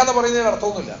സ്വമേധയാ എന്ന് പറയുന്നതിന്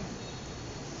അർത്ഥമൊന്നുമില്ല.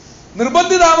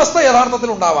 നിർബന്ധിതാവസ്ഥ യഥാർത്ഥത്തിൽ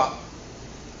ഉണ്ടാവാം.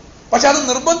 പക്ഷെ അത്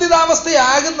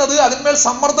നിർബന്ധിതാവസ്ഥയാകുന്നത് അതിന്മേൽ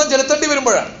സമ്മർദ്ദം ചെലുത്തേണ്ടി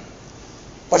വരുമ്പോഴാണ്.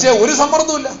 പക്ഷെ ഒരു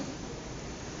സമ്മർദ്ദവും ഇല്ല.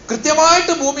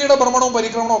 കൃത്യമായിട്ട് ഭൂമിയുടെ ഭ്രമണവും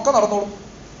പരിക്രമണവും ഒക്കെ നടന്നോളും.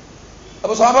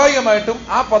 അപ്പൊ സ്വാഭാവികമായിട്ടും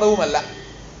ആ പദവുമല്ല.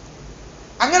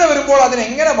 അങ്ങനെ വരുമ്പോൾ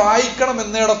അതിനെങ്ങനെ വായിക്കണം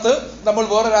എന്നിടത്ത് നമ്മൾ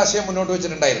വേറൊരാശയം മുന്നോട്ട്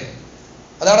വെച്ചിട്ടുണ്ടായിരുന്നു.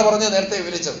 അതാണ് പറഞ്ഞത്, നേരത്തെ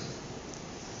വിവരിച്ചത്.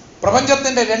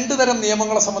 പ്രപഞ്ചത്തിന്റെ 2 തരം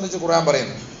നിയമങ്ങളെ സംബന്ധിച്ച് ഖുർആൻ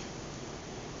പറയുന്നു.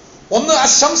 ഒന്ന്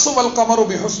അശംസു വൽ ഖമറു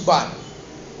ബിഹുസ്ബാൻ,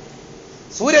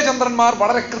 സൂര്യചന്ദ്രന്മാർ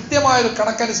വളരെ കൃത്യമായ ഒരു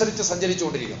കണക്കനുസരിച്ച്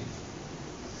സഞ്ചരിച്ചുകൊണ്ടിരിക്കുന്നു.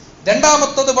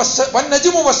 രണ്ടാമത്തത്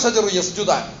വന്നജ്മു വശജറു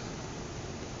യസ്ജുദാൻ,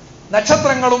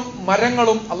 നക്ഷത്രങ്ങളും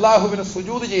മരങ്ങളും അള്ളാഹുവിന്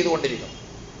സുജൂദ് ചെയ്തുകൊണ്ടിരിക്കുന്നു.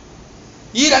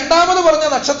 ഈ രണ്ടാമത് പറഞ്ഞ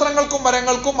നക്ഷത്രങ്ങൾക്കും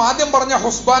മരങ്ങൾക്കും ആദ്യം പറഞ്ഞ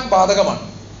ഹുസ്ബാൻ ബാധകമാണ്.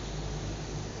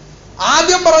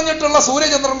 ആദ്യം പറഞ്ഞിട്ടുള്ള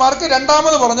സൂര്യചന്ദ്രന്മാർക്ക്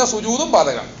രണ്ടാമത് പറഞ്ഞ സുജൂദും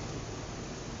ബാധകമാണ്.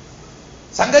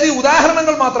 സംഗതി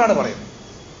ഉദാഹരണങ്ങൾ മാത്രമാണ് പറയുന്നത്.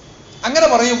 അങ്ങനെ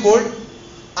പറയുമ്പോൾ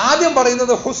ആദ്യം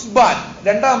പറയുന്നത് ഹുസ്ബാൻ,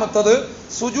 രണ്ടാമത്തത്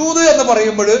സുജൂദ് എന്ന്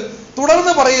പറയുമ്പോൾ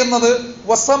തുടർന്ന് പറയുന്നത്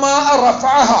വസ്സമാ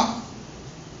റഫഅഹ,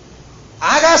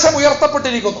 ആകാശം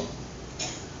ഉയർത്തപ്പെട്ടിരിക്കുന്നു.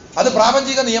 അത്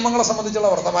പ്രാപഞ്ചിക നിയമങ്ങളെ സംബന്ധിച്ചുള്ള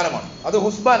വർത്തമാനമാണ്. അത്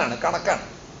ഹുസ്ബാനാണ്, കണക്കാണ്.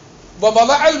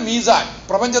 വബദഅൽ മീസാൻ,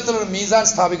 പ്രപഞ്ചത്തിലൊരു മീസാൻ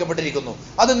സ്ഥാപിക്കപ്പെട്ടിരിക്കുന്നു.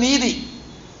 അത് നീതി,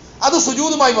 അത്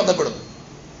സുജൂദുമായി ബന്ധപ്പെടുന്നു.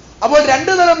 അപ്പോൾ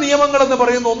 2 തരം നിയമങ്ങൾ എന്ന്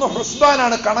പറയുന്ന ഒന്ന്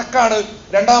ഹുസ്ബാനാണ്, കണക്കാണ്.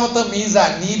 രണ്ടാമത്തെ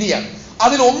മീസാൻ, നീതിയാണ്.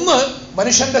 അതിലൊന്ന്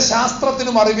മനുഷ്യന്റെ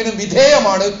ശാസ്ത്രത്തിനും അറിവിനും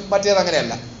വിധേയമാണ്, മറ്റേത്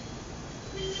അങ്ങനെയല്ല.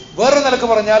 വേറൊരു നിലക്ക്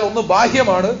പറഞ്ഞാൽ ഒന്ന്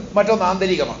ബാഹ്യമാണ്, മറ്റൊന്ന്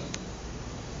ആന്തരികമാണ്.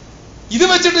 ഇത്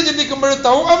വെച്ചിട്ട് ചിന്തിക്കുമ്പോൾ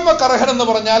തൗഅം വ കറഹൻ എന്ന്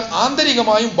പറഞ്ഞാൽ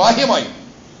ആന്തരികമായും ബാഹ്യമായും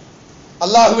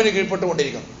അള്ളാഹുവിന്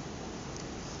കീഴ്പ്പെട്ടുകൊണ്ടിരിക്കുന്നു.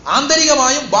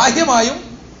 ആന്തരികമായും ബാഹ്യമായും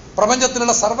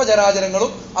പ്രപഞ്ചത്തിലുള്ള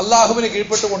സർവ്വചരാചരങ്ങളും അള്ളാഹുവിന്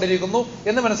കീഴ്പ്പെട്ടുകൊണ്ടിരിക്കുന്നു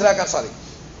എന്ന് മനസ്സിലാക്കാൻ സാധിക്കും.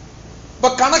 ഇപ്പൊ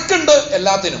കണക്കുണ്ട്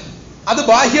എല്ലാത്തിനും, അത്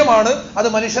ബാഹ്യമാണ്, അത്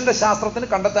മനുഷ്യന്റെ ശാസ്ത്രത്തിന്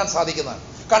കണ്ടെത്താൻ സാധിക്കുന്നതാണ്,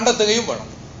 കണ്ടെത്തുകയും വേണം.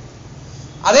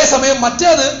 അതേസമയം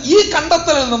മറ്റേത് ഈ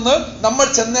കണ്ടെത്തലിൽ നിന്ന് നമ്മൾ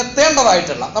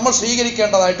ചെന്നെത്തേണ്ടതായിട്ടുള്ള, നമ്മൾ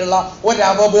സ്വീകരിക്കേണ്ടതായിട്ടുള്ള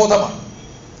ഒരവബോധമാണ്.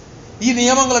 ഈ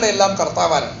നിയമങ്ങളുടെ എല്ലാം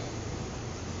കർത്താവാരാണ്.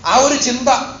 ആ ഒരു ചിന്ത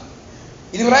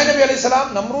ഇബ്രാഹിം നബി അലൈഹി സ്വലാം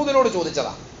നമ്രൂദിനോട്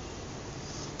ചോദിച്ചതാ.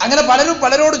 അങ്ങനെ പലരും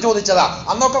പലരോട് ചോദിച്ചതാ.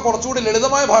 അന്നൊക്കെ കുറച്ചുകൂടി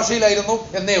ലളിതമായ ഭാഷയിലായിരുന്നു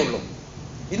എന്നേ ഉള്ളൂ.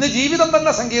 ഇന്ന് ജീവിതം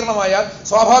തന്നെ സങ്കീർണമായാൽ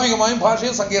സ്വാഭാവികമായും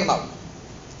ഭാഷയും സങ്കീർണമാവും.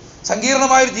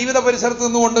 സങ്കീർണമായ ഒരു ജീവിത പരിസരത്ത്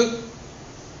നിന്നുകൊണ്ട്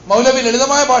മൗലവി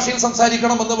ലളിതമായ ഭാഷയിൽ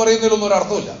സംസാരിക്കണം എന്ന് പറയുന്നതിലൊന്നും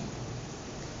ഒരർത്ഥമില്ല.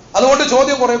 അതുകൊണ്ട്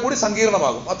ചോദ്യം കുറെ കൂടി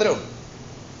സങ്കീർണമാകും, അത്രേ ഉള്ളൂ.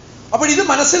 അപ്പോൾ ഇത്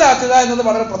മനസ്സിലാക്കുക എന്നത്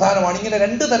വളരെ പ്രധാനമാണ്. ഇങ്ങനെ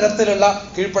 2 തരത്തിലുള്ള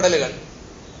കീഴ്പ്പെടലുകൾ.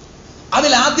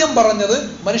 അതിലാദ്യം പറഞ്ഞത്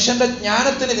മനുഷ്യന്റെ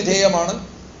ജ്ഞാനത്തിന് വിധേയമാണ്.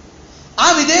 ആ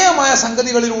വിധേയമായ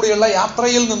സംഗതികളിലൂടെയുള്ള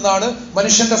യാത്രയിൽ നിന്നാണ്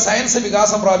മനുഷ്യന്റെ സയൻസ്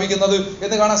വികാസം പ്രാപിക്കുന്നത്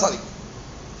എന്ന് കാണാൻ സാധിക്കും.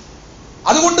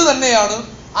 അതുകൊണ്ട് തന്നെയാണ്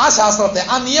ആ ശാസ്ത്രത്തെ,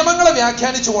 ആ നിയമങ്ങളെ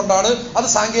വ്യാഖ്യാനിച്ചുകൊണ്ടാണ് അത്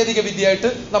സാങ്കേതിക വിദ്യയായിട്ട്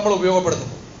നമ്മൾ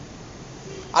ഉപയോഗപ്പെടുത്തുന്നത്.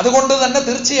 അതുകൊണ്ട് തന്നെ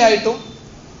തീർച്ചയായിട്ടും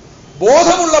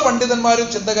ബോധമുള്ള പണ്ഡിതന്മാരും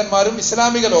ചിന്തകന്മാരും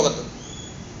ഇസ്ലാമിക ലോകത്ത്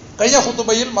കഴിഞ്ഞ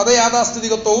ഖുതുബയിൽ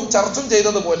മതയാഥാസ്ഥിതികത്വവും ചർച്ചും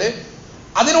ചെയ്തതുപോലെ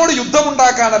അതിനോട്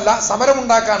യുദ്ധമുണ്ടാക്കാനല്ല,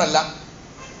 സമരമുണ്ടാക്കാനല്ല,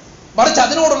 മറിച്ച്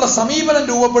അതിനോടുള്ള സമീപനം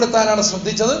രൂപപ്പെടുത്താനാണ്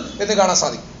ശ്രദ്ധിച്ചത് എന്ന് കാണാൻ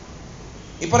സാധിക്കും.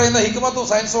 ഈ പറയുന്ന ഹിക്മത്തും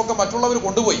സയൻസും ഒക്കെ മറ്റുള്ളവർ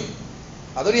കൊണ്ടുപോയി,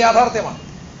 അതൊരു യാഥാർത്ഥ്യമാണ്.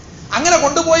 അങ്ങനെ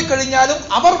കൊണ്ടുപോയി കഴിഞ്ഞാലും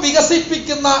അവർ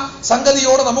വികസിപ്പിക്കുന്ന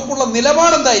സംഗതിയോട് നമുക്കുള്ള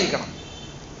നിലപാടെന്തായിരിക്കണം,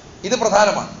 ഇത്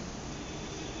പ്രധാനമാണ്.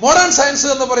 മോഡേൺ സയൻസ്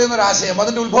എന്ന് പറയുന്ന ഒരു ആശയം,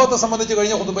 അതിന്റെ ഉത്ഭവത്തെ സംബന്ധിച്ച്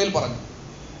കഴിഞ്ഞ ഖുതുബയിൽ പറഞ്ഞു.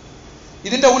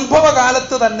 ഇതിന്റെ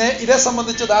ഉത്ഭവകാലത്ത് തന്നെ ഇതേ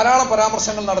സംബന്ധിച്ച് ധാരാളം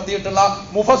പരാമർശങ്ങൾ നടത്തിയിട്ടുള്ള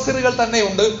മുഫസ്സിറുകൾ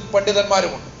തന്നെയുണ്ട്,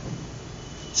 പണ്ഡിതന്മാരുമുണ്ട്.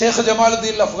 ഷെയ്ഖ്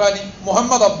ജമാലുദ്ദീൻ അഫ്ഗാനി,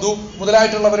 മുഹമ്മദ് അബ്ദു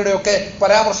മുതലായിട്ടുള്ളവരുടെയൊക്കെ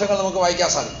പരാമർശങ്ങൾ നമുക്ക് വായിക്കാൻ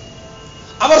സാധിക്കും.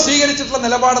 അവർ സ്വീകരിച്ചിട്ടുള്ള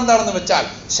നിലപാടെന്താണെന്ന് വെച്ചാൽ,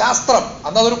 ശാസ്ത്രം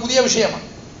അന്നതൊരു പുതിയ വിഷയമാണ്.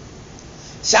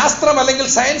 ശാസ്ത്രം അല്ലെങ്കിൽ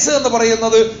സയൻസ് എന്ന്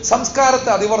പറയുന്നത് സംസ്കാരത്തെ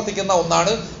അതിവർത്തിക്കുന്ന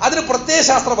ഒന്നാണ്. അതിന്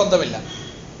പ്രത്യയശാസ്ത്ര ബന്ധമില്ല.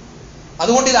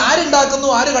 അതുകൊണ്ട് ഇത് ആരുണ്ടാക്കുന്നു,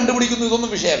 ആര് കണ്ടുപിടിക്കുന്നു,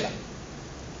 ഇതൊന്നും വിഷയമല്ല.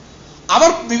 അവർ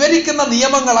വിവരിക്കുന്ന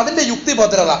നിയമങ്ങൾ, അതിന്റെ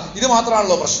യുക്തിഭദ്രത, ഇത്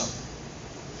മാത്രമാണല്ലോ പ്രശ്നം.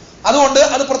 അതുകൊണ്ട്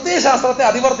അത് പ്രത്യയശാസ്ത്രത്തെ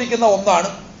അതിവർത്തിക്കുന്ന ഒന്നാണ്.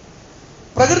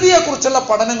 പ്രകൃതിയെക്കുറിച്ചുള്ള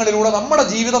പഠനങ്ങളിലൂടെ നമ്മുടെ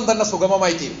ജീവിതം തന്നെ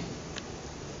സുഗമമായി തീരും.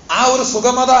 ആ ഒരു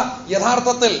സുഗമത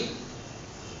യഥാർത്ഥത്തിൽ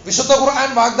വിശുദ്ധ ഖുർആൻ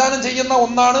വാഗ്ദാനം ചെയ്യുന്ന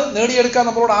ഒന്നാണ്, നേടിയെടുക്കാൻ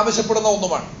നമ്മളോട് ആവശ്യപ്പെടുന്ന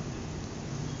ഒന്നുമാണ്.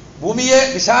 ഭൂമിയെ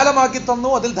വിശാലമാക്കി തന്നു,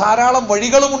 അതിൽ ധാരാളം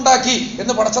വഴികളും ഉണ്ടാക്കി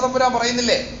എന്ന് പടച്ചതമ്പുരാൻ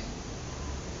പറയുന്നില്ലേ?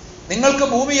 നിങ്ങൾക്ക്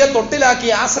ഭൂമിയെ തൊട്ടിലാക്കി,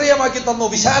 ആശ്രയമാക്കി തന്നു,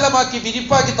 വിശാലമാക്കി,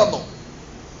 വിരിപ്പാക്കി തന്നു.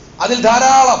 അതിൽ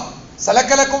ധാരാളം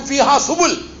സലക്കലക്കും ഫീഹാ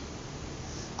സുബുൽ,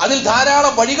 അതിൽ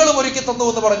ധാരാളം വഴികളും ഒരുക്കി തന്നു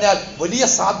എന്ന് പറഞ്ഞാൽ വലിയ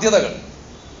സാധ്യതകൾ.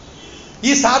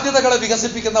 ഈ സാധ്യതകളെ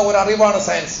വികസിപ്പിക്കുന്ന ഒരറിവാണ്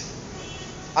സയൻസ്.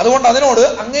 അതുകൊണ്ട് അതിനോട്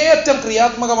അങ്ങേയറ്റം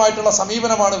ക്രിയാത്മകമായിട്ടുള്ള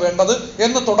സമീപനമാണ് വേണ്ടത്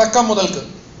എന്ന് തുടക്കം മുതൽക്ക്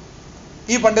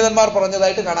ഈ പണ്ഡിതന്മാർ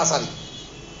പറഞ്ഞതായിട്ട് കാണാൻ സാധിക്കും.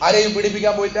 ആരെയും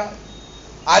പീഡിപ്പിക്കാൻ പോയില്ല,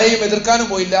 ആരെയും എതിർക്കാനും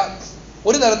പോയില്ല,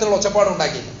 ഒരു തരത്തിലുള്ള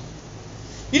ഒച്ചപ്പാടുണ്ടാക്കിയില്ല.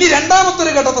 ഇനി രണ്ടാമത്തെ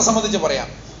ഒരു ഘട്ടത്തെ സംബന്ധിച്ച് പറയാം.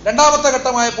 രണ്ടാമത്തെ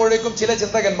ഘട്ടമായപ്പോഴേക്കും ചില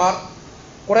ചിന്തകന്മാർ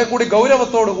കുറെ കൂടി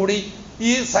ഗൗരവത്തോടുകൂടി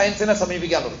ഈ സയൻസിനെ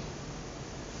സമീപിക്കാൻ തുടങ്ങി.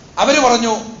 അവര്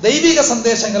പറഞ്ഞു, ദൈവിക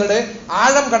സന്ദേശങ്ങളുടെ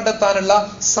ആഴം കണ്ടെത്താനുള്ള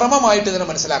ശ്രമമായിട്ട് ഇതിനെ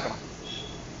മനസ്സിലാക്കണം.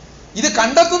 ഇത്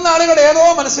കണ്ടെത്തുന്ന ആളുകൾ ഏതോ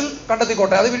മനസ്സിൽ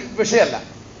കണ്ടെത്തിക്കോട്ടെ, അത് വിഷയമല്ല.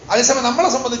 അതേസമയം നമ്മളെ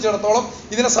സംബന്ധിച്ചിടത്തോളം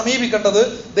ഇതിനെ സമീപിക്കേണ്ടത്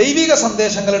ദൈവിക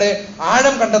സന്ദേശങ്ങളുടെ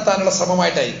ആഴം കണ്ടെത്താനുള്ള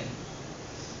ശ്രമമായിട്ടായിരിക്കും.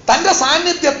 തന്റെ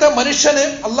സാന്നിധ്യത്തെ മനുഷ്യന്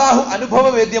അള്ളാഹു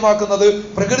അനുഭവവേദ്യമാക്കുന്നത്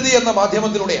പ്രകൃതി എന്ന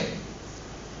മാധ്യമത്തിലൂടെയാണ്.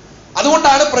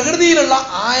 അതുകൊണ്ടാണ് പ്രകൃതിയിലുള്ള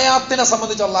ആയാത്തിനെ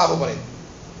സംബന്ധിച്ച് അള്ളാഹു പറയുന്നത്.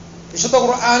 വിശുദ്ധ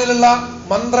ഖുർആനിലുള്ള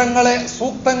മന്ത്രങ്ങളെ,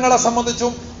 സൂക്തങ്ങളെ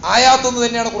സംബന്ധിച്ചും ആയാത്ത് എന്ന്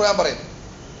തന്നെയാണ് ഖുർആൻ പറയുന്നത്.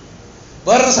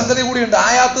 വേറൊരു സംഗതി കൂടിയുണ്ട്.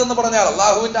 ആയാത്ത് എന്ന് പറഞ്ഞാൽ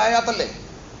അള്ളാഹുവിന്റെ ആയാത്തല്ലേ?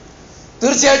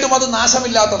 തീർച്ചയായിട്ടും അത്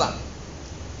നാശമില്ലാത്തതാണ്.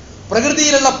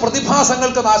 പ്രകൃതിയിലുള്ള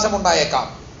പ്രതിഭാസങ്ങൾക്ക് നാശമുണ്ടായേക്കാം,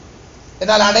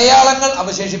 എന്നാൽ അടയാളങ്ങൾ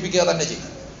അവശേഷിപ്പിക്കുക തന്നെ ചെയ്യും.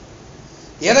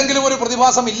 ഏതെങ്കിലും ഒരു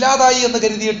പ്രതിഭാസം ഇല്ലാതായി എന്ന്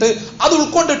കരുതിയിട്ട് അത്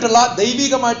ഉൾക്കൊണ്ടിട്ടുള്ള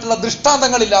ദൈവികമായിട്ടുള്ള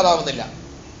ദൃഷ്ടാന്തങ്ങൾ ഇല്ലാതാവുന്നില്ല.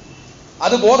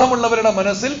 അത് ബോധമുള്ളവരുടെ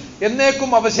മനസ്സിൽ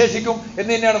എന്നേക്കും അവശേഷിക്കും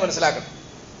എന്ന് തന്നെയാണ് മനസ്സിലാക്കുന്നത്.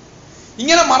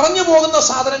 ഇങ്ങനെ മറഞ്ഞു പോകുന്ന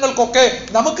സാധനങ്ങൾക്കൊക്കെ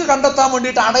നമുക്ക് കണ്ടെത്താൻ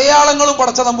വേണ്ടിയിട്ട് അടയാളങ്ങളും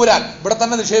പടച്ച തമ്പുരാൻ ഇവിടെ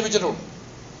തന്നെ നിക്ഷേപിച്ചിട്ടുണ്ട്.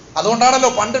 അതുകൊണ്ടാണല്ലോ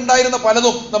പണ്ടുണ്ടായിരുന്ന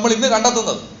പലതും നമ്മൾ ഇന്ന്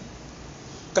കണ്ടെത്തുന്നത്.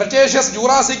 ക്രെറ്റേഷ്യസ്,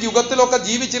 ജൂറാസിക് യുഗത്തിലൊക്കെ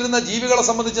ജീവിച്ചിരുന്ന ജീവികളെ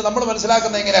സംബന്ധിച്ച് നമ്മൾ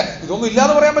മനസ്സിലാക്കുന്ന എങ്ങനെ? ഇതൊന്നും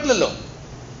ഇല്ലാന്ന് പറയാൻ പറ്റില്ലല്ലോ.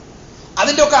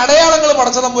 അതിൻ്റെ ഒക്കെ അടയാളങ്ങൾ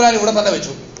പടച്ച തമ്പുരാൻ ഇവിടെ തന്നെ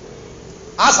വെച്ചു.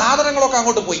 ആ സാധനങ്ങളൊക്കെ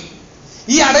അങ്ങോട്ട് പോയി.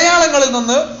 ഈ അടയാളങ്ങളിൽ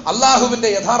നിന്ന് അള്ളാഹുവിന്റെ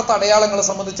യഥാർത്ഥ അടയാളങ്ങളെ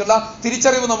സംബന്ധിച്ചുള്ള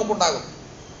തിരിച്ചറിവ് നമുക്കുണ്ടാകും.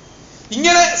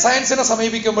 ഇങ്ങനെ സയൻസിനെ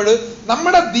സമീപിക്കുമ്പോൾ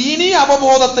നമ്മുടെ ദീനീ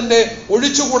അവബോധത്തിന്റെ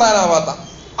ഒഴിച്ചുകൂടാനാവാത്ത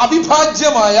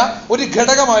അവിഭാജ്യമായ ഒരു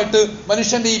ഘടകമായിട്ട്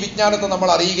മനുഷ്യന്റെ ഈ വിജ്ഞാനത്തെ നമ്മൾ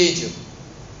അറിയുകയും ചെയ്തു.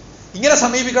 ഇങ്ങനെ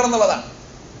സമീപിക്കണം എന്നുള്ളതാണ്.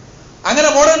 അങ്ങനെ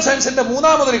മോഡേൺ സയൻസിന്റെ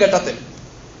മൂന്നാമതൊരു ഘട്ടത്തിൽ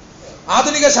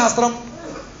ആധുനിക ശാസ്ത്രം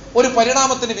ഒരു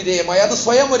പരിണാമത്തിന് വിധേയമായി അത്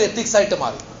സ്വയം ഒരു എത്തിക്സ് ആയിട്ട്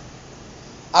മാറി.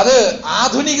 അത്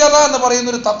ആധുനികത എന്ന് പറയുന്ന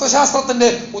ഒരു തത്വശാസ്ത്രത്തിന്റെ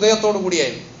ഉദയത്തോടു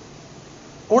കൂടിയായിരുന്നു.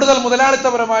 കൂടുതൽ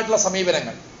മുതലാളിത്തപരമായിട്ടുള്ള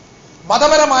സമീപനങ്ങൾ,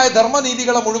 മതപരമായ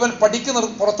ധർമ്മനീതികളെ മുഴുവൻ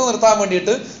പുറത്തു നിർത്താൻ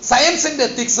വേണ്ടിയിട്ട് സയൻസിന്റെ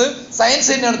എത്തിക്സ് സയൻസ്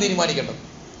തന്നെയാണ് തീരുമാനിക്കേണ്ടത്.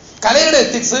 കലയുടെ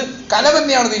എത്തിക്സ് കല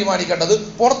തന്നെയാണ് തീരുമാനിക്കേണ്ടത്.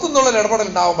 പുറത്തുനിന്നുള്ള ഇടപെടൽ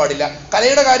ഉണ്ടാവാൻ പാടില്ല.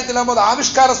 കലയുടെ കാര്യത്തിലാകുമ്പോൾ അത്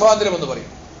ആവിഷ്കാര സ്വാതന്ത്ര്യം എന്ന് പറയും.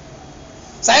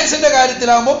 സയൻസിന്റെ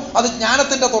കാര്യത്തിലാകുമ്പോൾ അത്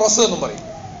ജ്ഞാനത്തിന്റെ തുറസ് എന്നും പറയും.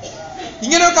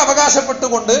 ഇങ്ങനെയൊക്കെ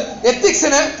അവകാശപ്പെട്ടുകൊണ്ട്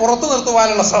എത്തിക്സിനെ പുറത്തു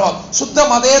നിർത്തുവാനുള്ള ശ്രമം, ശുദ്ധ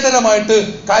മതേതരമായിട്ട്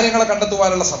കാര്യങ്ങളെ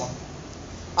കണ്ടെത്തുവാനുള്ള ശ്രമം.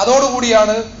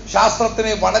 അതോടുകൂടിയാണ്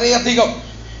ശാസ്ത്രത്തിന് വളരെയധികം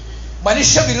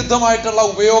മനുഷ്യവിരുദ്ധമായിട്ടുള്ള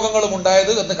ഉപയോഗങ്ങളും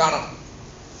ഉണ്ടായത് എന്ന് കാണണം.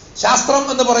 ശാസ്ത്രം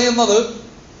എന്ന് പറയുന്നത്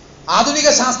ആധുനിക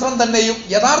ശാസ്ത്രം തന്നെയും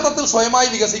യഥാർത്ഥത്തിൽ സ്വയമായി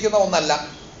വികസിക്കുന്ന ഒന്നല്ല.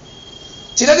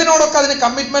 ചിലതിനോടൊക്കെ അതിന്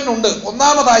കമ്മിറ്റ്മെന്റ് ഉണ്ട്.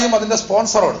 ഒന്നാമതായും അതിന്റെ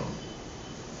സ്പോൺസറോട്.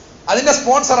 അതിന്റെ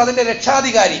സ്പോൺസർ, അതിന്റെ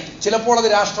രക്ഷാധികാരി, ചിലപ്പോൾ അത്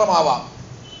രാഷ്ട്രമാവാം,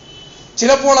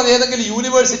 ചിലപ്പോൾ അത് ഏതെങ്കിലും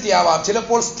യൂണിവേഴ്സിറ്റി ആവാം,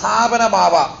 ചിലപ്പോൾ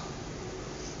സ്ഥാപനമാവാം,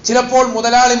 ചിലപ്പോൾ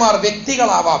മുതലാളിമാർ,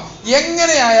 വ്യക്തികളാവാം.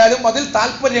 എങ്ങനെയായാലും അതിൽ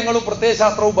താല്പര്യങ്ങളും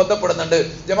പ്രത്യയശാസ്ത്രവും ബന്ധപ്പെടുന്നുണ്ട്.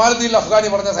 ജമാലുദ്ദീൻ അഫ്ഗാനി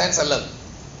പറഞ്ഞ സയൻസ് അല്ലത്.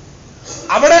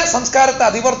 അവിടെ സംസ്കാരത്തെ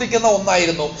അതിവർത്തിക്കുന്ന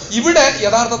ഒന്നായിരുന്നു. ഇവിടെ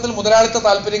യഥാർത്ഥത്തിൽ മുതലാളിത്ത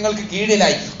താല്പര്യങ്ങൾക്ക്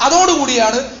കീഴിലായി.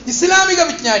 അതോടുകൂടിയാണ് ഇസ്ലാമിക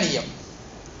വിജ്ഞാനീയം,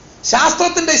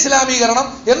 ശാസ്ത്രത്തിന്റെ ഇസ്ലാമീകരണം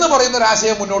എന്ന് പറയുന്ന ഒരു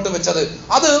ആശയം മുന്നോട്ട് വെച്ചത്.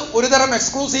 അത് ഒരുതരം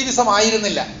എക്സ്ക്ലൂസീവിസം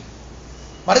ആയിരുന്നില്ല,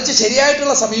 മറിച്ച്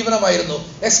ശരിയായിട്ടുള്ള സമീപനമായിരുന്നു.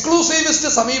 എക്സ്ക്ലൂസീവിസ്റ്റ്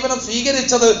സമീപനം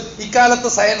സ്വീകരിച്ചത് ഇക്കാലത്ത്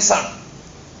സയൻസാണ്.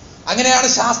 അങ്ങനെയാണ്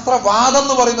ശാസ്ത്രവാദം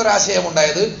എന്ന് പറയുന്ന ഒരു ആശയം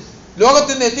ഉണ്ടായത്.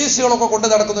 ലോകത്തിന്റെ എത്തീസ്റ്റുകളൊക്കെ കൊണ്ടു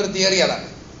നടക്കുന്ന ഒരു തിയറി അതാണ്.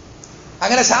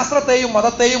 അങ്ങനെ ശാസ്ത്രത്തെയും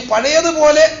മതത്തെയും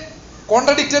പഴയതുപോലെ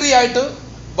കോൺട്രഡിക്ടറി ആയിട്ട്,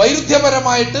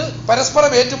 വൈരുദ്ധ്യപരമായിട്ട്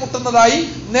പരസ്പരം ഏറ്റുമുട്ടുന്നതായി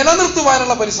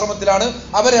നിലനിർത്തുവാനുള്ള പരിശ്രമത്തിലാണ്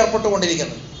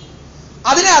അവരേർപ്പെട്ടുകൊണ്ടിരിക്കുന്നത്.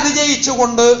 അതിനെ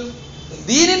അതിജയിച്ചുകൊണ്ട്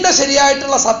ദീനിന്റെ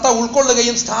ശരിയായിട്ടുള്ള സത്ത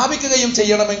ഉൾക്കൊള്ളുകയും സ്ഥാപിക്കുകയും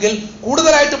ചെയ്യണമെങ്കിൽ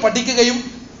കൂടുതലായിട്ട് പഠിക്കുകയും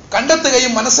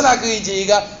കണ്ടെത്തുകയും മനസ്സിലാക്കുകയും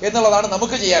ചെയ്യുക എന്നുള്ളതാണ്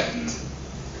നമുക്ക് ചെയ്യാൻ.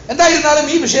 എന്തായിരുന്നാലും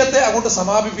ഈ വിഷയത്തെ അങ്ങോട്ട്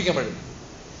സമാപിപ്പിക്കുമ്പോഴും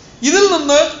ഇതിൽ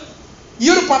നിന്ന്, ഈ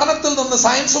ഒരു പഠനത്തിൽ നിന്ന്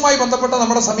സയൻസുമായി ബന്ധപ്പെട്ട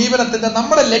നമ്മുടെ സമീപനത്തിന്റെ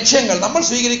നമ്മുടെ ലക്ഷ്യങ്ങൾ, നമ്മൾ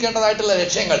സ്വീകരിക്കേണ്ടതായിട്ടുള്ള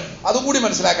ലക്ഷ്യങ്ങൾ അതുകൂടി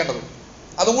മനസ്സിലാക്കേണ്ടതും.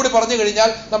 അതുകൂടി പറഞ്ഞു കഴിഞ്ഞാൽ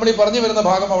നമ്മൾ ഈ പറഞ്ഞു വരുന്ന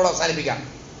ഭാഗം അവിടെ അവസാനിപ്പിക്കാം.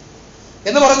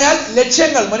 എന്ന് പറഞ്ഞാൽ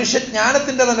ലക്ഷ്യങ്ങൾ,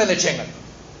 മനുഷ്യജ്ഞാനത്തിന്റെ തന്നെ ലക്ഷ്യങ്ങൾ.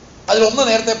 അതിലൊന്ന്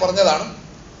നേരത്തെ പറഞ്ഞതാണ്,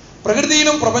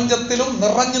 പ്രകൃതിയിലും പ്രപഞ്ചത്തിലും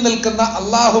നിറഞ്ഞു നിൽക്കുന്ന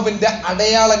അള്ളാഹുവിന്റെ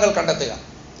അടയാളങ്ങൾ കണ്ടെത്തുക.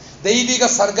 ദൈവിക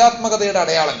സർഗാത്മകതയുടെ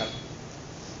അടയാളങ്ങൾ.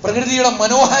 പ്രകൃതിയുടെ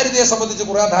മനോഹാരിതയെ സംബന്ധിച്ച്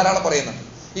ഖുർആൻ ധാരാളം പറയുന്നുണ്ട്.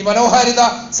 ഈ മനോഹാരിത,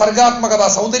 സർഗാത്മകത,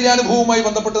 സൗന്ദര്യാനുഭവവുമായി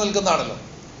ബന്ധപ്പെട്ട് നിൽക്കുന്നതാണല്ലോ.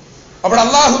 അവിടെ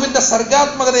അള്ളാഹുവിന്റെ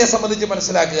സർഗാത്മകതയെ സംബന്ധിച്ച്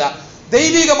മനസ്സിലാക്കുക.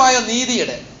 ദൈവികമായ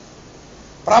നീതിയുടെ,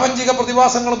 പ്രാപഞ്ചിക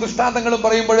പ്രതിഭാസങ്ങളും ദൃഷ്ടാന്തങ്ങളും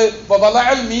പറയുമ്പോൾ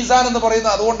മീസാൻ എന്ന്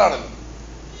പറയുന്നത് അതുകൊണ്ടാണല്ലോ.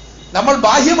 നമ്മൾ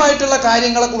ബാഹ്യമായിട്ടുള്ള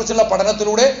കാര്യങ്ങളെ കുറിച്ചുള്ള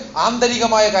പഠനത്തിലൂടെ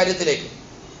ആന്തരികമായ കാര്യത്തിലേക്ക്,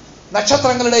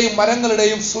 നക്ഷത്രങ്ങളുടെയും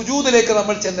മരങ്ങളുടെയും സുജൂദിലേക്ക്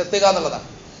നമ്മൾ ചെന്നെത്തുക എന്നുള്ളതാണ്.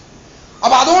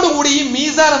 അപ്പൊ അതോടുകൂടി ഈ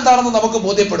മീസാൻ എന്താണെന്ന് നമുക്ക്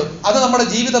ബോധ്യപ്പെടും. അത് നമ്മുടെ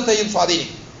ജീവിതത്തെയും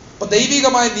സ്വാധീനിക്കും. അപ്പൊ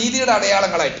ദൈവികമായ നീതിയുടെ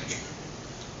അടയാളങ്ങളായിട്ട്.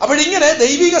 അപ്പോഴിങ്ങനെ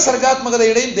ദൈവിക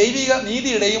സർഗാത്മകതയുടെയും ദൈവിക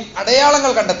നീതിയുടെയും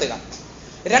അടയാളങ്ങൾ കണ്ടെത്തുക.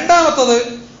 രണ്ടാമത്തത്,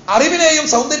 അറിവിനെയും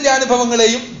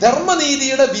സൗന്ദര്യാനുഭവങ്ങളെയും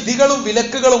ധർമ്മനീതിയുടെ വിധികളും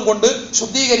വിലക്കുകളും കൊണ്ട്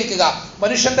ശുദ്ധീകരിക്കുക.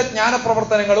 മനുഷ്യന്റെ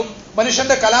ജ്ഞാനപ്രവർത്തനങ്ങളും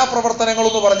മനുഷ്യന്റെ കലാപ്രവർത്തനങ്ങളും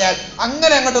എന്ന് പറഞ്ഞാൽ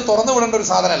അങ്ങനെ അങ്ങോട്ട് തുറന്നു വിടേണ്ട ഒരു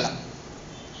സാധനമല്ല.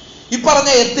 ഈ പറഞ്ഞ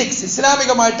എത്തിക്സ്,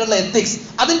 ഇസ്ലാമികമായിട്ടുള്ള എത്തിക്സ്,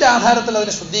 അതിന്റെ ആധാരത്തിൽ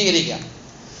അതിനെ ശുദ്ധീകരിക്കുക.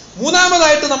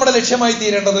 മൂന്നാമതായിട്ട് നമ്മുടെ ലക്ഷ്യമായി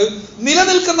തീരേണ്ടത്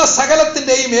നിലനിൽക്കുന്ന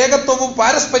സകലത്തിന്റെയും ഏകത്വവും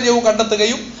പാരസ്പര്യവും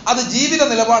കണ്ടെത്തുകയും അത് ജീവിത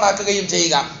നിലപാടാക്കുകയും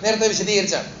ചെയ്യുക. നേരത്തെ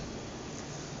വിശദീകരിച്ചാണ്.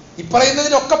 ഈ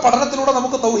പറയുന്നതിനൊക്കെ പഠനത്തിലൂടെ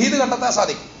നമുക്ക് തൗഹീദ് കണ്ടെത്താൻ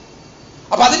സാധിക്കും.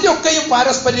 അപ്പൊ അതിന്റെ ഒക്കെയും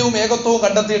പാരസ്പര്യവും ഏകത്വവും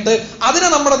കണ്ടെത്തിയിട്ട് അതിനെ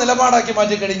നമ്മുടെ നിലപാടാക്കി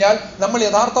മാറ്റിക്കഴിഞ്ഞാൽ നമ്മൾ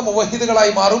യഥാർത്ഥ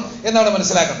മുവഹിദുകളായി മാറും എന്നാണ്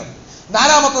മനസ്സിലാക്കേണ്ടത്.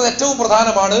 നാലാമത്തത് ഏറ്റവും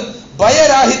പ്രധാനമാണ്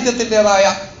ഭയരാഹിത്യത്തിൻ്റെതായ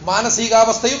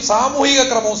മാനസികാവസ്ഥയും സാമൂഹിക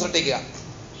ക്രമവും സൃഷ്ടിക്കുക.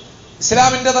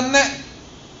 ഇസ്ലാമിന്റെ തന്നെ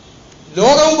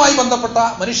ലോകവുമായി ബന്ധപ്പെട്ട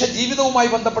മനുഷ്യ ജീവിതവുമായി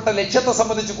ബന്ധപ്പെട്ട ലക്ഷ്യത്തെ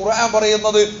സംബന്ധിച്ച് ഖുർആൻ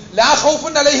പറയുന്നത് ലാ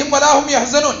ഖൗഫുൻ അലൈഹിം വലാ ഹും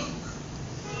യഹ്സനൂൻ,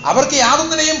 അവർക്ക്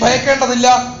യാതൊന്നിനെയും ഭയക്കേണ്ടതില്ല,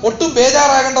 ഒട്ടും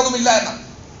ബേജാറാകേണ്ടതുമില്ല എന്നാണ്.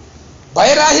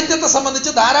 ഭയരാഹിത്യത്തെ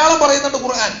സംബന്ധിച്ച് ധാരാളം പറയുന്നുണ്ട്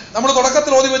ഖുർആൻ. നമ്മൾ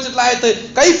തുടക്കത്തിൽ ഓതി വെച്ചിട്ടുള്ള ആയത്ത്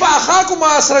കൈഫ അഖാകും മാ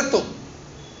അസ്റക്തും,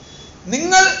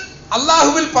 നിങ്ങൾ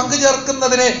അല്ലാഹുവിൽ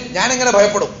പങ്കുചേർക്കുന്നതിനെ ഞാൻ എങ്ങനെ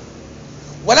ഭയപ്പെടും.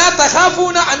 വലാ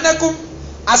തഖാഫൂന അന്നകും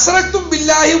അസ്റക്തും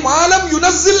ബില്ലാഹി മാ ലം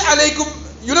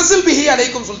യുനസ്സിൽ ബിഹി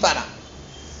അലൈക്കും സുൽത്താന,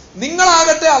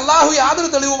 നിങ്ങളാകട്ടെ അള്ളാഹു യാതൊരു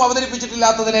തെളിവും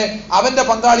അവതരിപ്പിച്ചിട്ടില്ലാത്തതിനെ അവന്റെ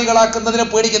പങ്കാളികളാക്കുന്നതിനെ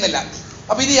പേടിക്കുന്നില്ല.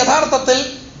 അപ്പൊ ഇത് യഥാർത്ഥത്തിൽ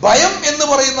ഭയം എന്ന്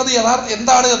പറയുന്നത്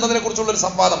എന്താണ് എന്നതിനെ കുറിച്ചുള്ള ഒരു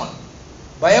സംവാദമാണ്.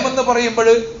 ഭയം എന്ന് പറയുമ്പോൾ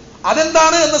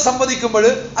അതെന്താണ് എന്ന് സംവദിക്കുമ്പോൾ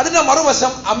അതിന്റെ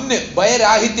മറുവശം അമ്ന്,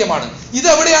 ഭയരാഹിത്യമാണ്.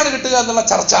 ഇതെവിടെയാണ് കിട്ടുക എന്നുള്ള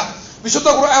ചർച്ച. വിശുദ്ധ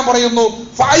ഖുർആൻ പറയുന്നു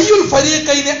ഫഅയ്യുൽ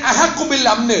ഫരീഖൈനി അഹഖു ബിൽ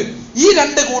അമ്ന്, ഈ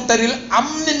രണ്ട് കൂട്ടരിൽ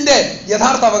അമ്നിന്റെ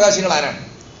യഥാർത്ഥ അവകാശികൾ ആരാണ്?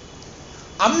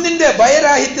 അമ്നിന്റെ,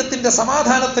 ഭയരാഹിത്യത്തിന്റെ,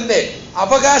 സമാധാനത്തിന്റെ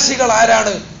അവകാശികൾ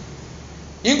ആരാണ്?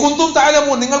 ഈ കുന്തും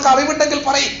താലമൂ, നിങ്ങൾക്ക് അറിവുണ്ടെങ്കിൽ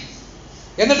പറയും.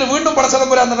 എന്നിട്ട് വീണ്ടും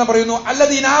പടച്ചതമ്പുരാൻ തന്നെ പറയുന്നു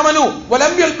അല്ലദീന ആമനു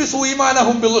വലം യൽബിസു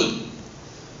ഈമാനഹും ബിളുൽ,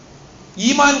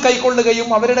 ഈമാൻ കൈക്കൊള്ളുകയും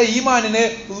അവരുടെ ഈമാനിനെ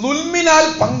ളുൽമിനാൽ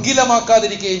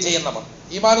പങ്കിലമാക്കാതിരിക്കുകയും ചെയ്യുന്നവർ.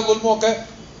 ഈമാനും ളുൽമും ഒക്കെ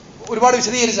ഒരുപാട്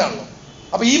വിശദീകരിച്ചാണല്ലോ.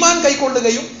 അപ്പൊ ഈമാൻ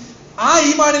കൈക്കൊള്ളുകയും ആ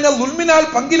ഈമാനിനെ ളുൽമിനാൽ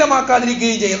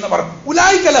പങ്കിലമാക്കാതിരിക്കുകയും ചെയ്യുന്നവർ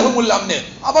ഉലൈക ലഹുമുൽ അമ്ന്,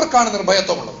 അവർക്കാണ്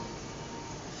നിർഭയത്വമുള്ളത്.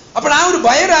 അപ്പോൾ ആ ഒരു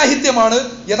ഭയരാഹിത്യമാണ്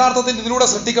യഥാർത്ഥത്തിൽ ഇതിലൂടെ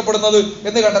സൃഷ്ടിക്കപ്പെടുന്നത്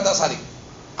എന്ന് കണ്ടെത്താൻ സാധിക്കും.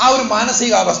 ആ ഒരു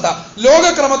മാനസികാവസ്ഥ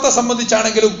ലോകക്രമത്തെ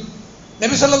സംബന്ധിച്ചാണെങ്കിലും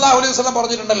നബി സല്ലല്ലാഹു അലൈഹി വസല്ലം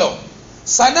പറഞ്ഞിട്ടുണ്ടല്ലോ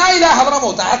സനാ ഇലാ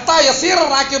ഹദ്റമൗത്ത് ഹത്താ യസീറ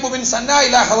റാകിബു മിൻ സനാ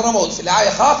ഇലാ ഹദ്റമൗത്ത് ലാ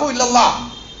യഖാഫു ഇല്ലല്ലാഹ്,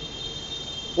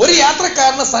 ഒരു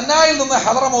യാത്രക്കാരന് സന്നായിൽ നിന്ന്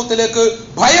ഹദ്റമൗത്തിലേക്ക്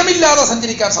ഭയമില്ലാതെ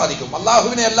സഞ്ചരിക്കാൻ സാധിക്കും.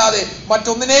 അള്ളാഹുവിനെ അല്ലാതെ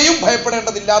മറ്റൊന്നിനെയും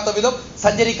ഭയപ്പെടേണ്ടതില്ലാത്ത വിധം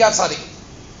സഞ്ചരിക്കാൻ സാധിക്കും.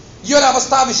 ഈ ഒരു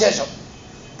അവസ്ഥാവിശേഷം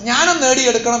ജ്ഞാനം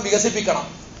നേടിയെടുക്കണം, വികസിപ്പിക്കണം.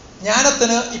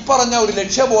 ജ്ഞാനത്തിന് ഇപ്പറഞ്ഞ ഒരു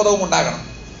ലക്ഷ്യബോധവും ഉണ്ടാകണം.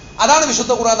 അതാണ്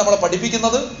വിശുദ്ധ ഖുർആൻ നമ്മളെ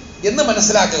പഠിപ്പിക്കുന്നത് എന്ന്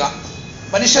മനസ്സിലാക്കുക.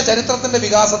 മനുഷ്യ ചരിത്രത്തിന്റെ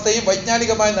വികാസത്തെയും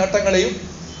വൈജ്ഞാനികമായ നേട്ടങ്ങളെയും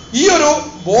ഈ ഒരു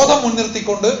ബോധം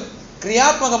മുൻനിർത്തിക്കൊണ്ട്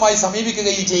ക്രിയാത്മകമായി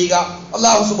സമീപിക്കുകയും ചെയ്യുക.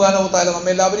 അല്ലാഹു സുബ്ഹാനഹു വ തആല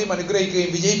നമ്മെല്ലാവരെയും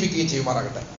അനുഗ്രഹിക്കുകയും വിജയിപ്പിക്കുകയും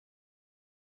ചെയ്യുമാറാകട്ടെ.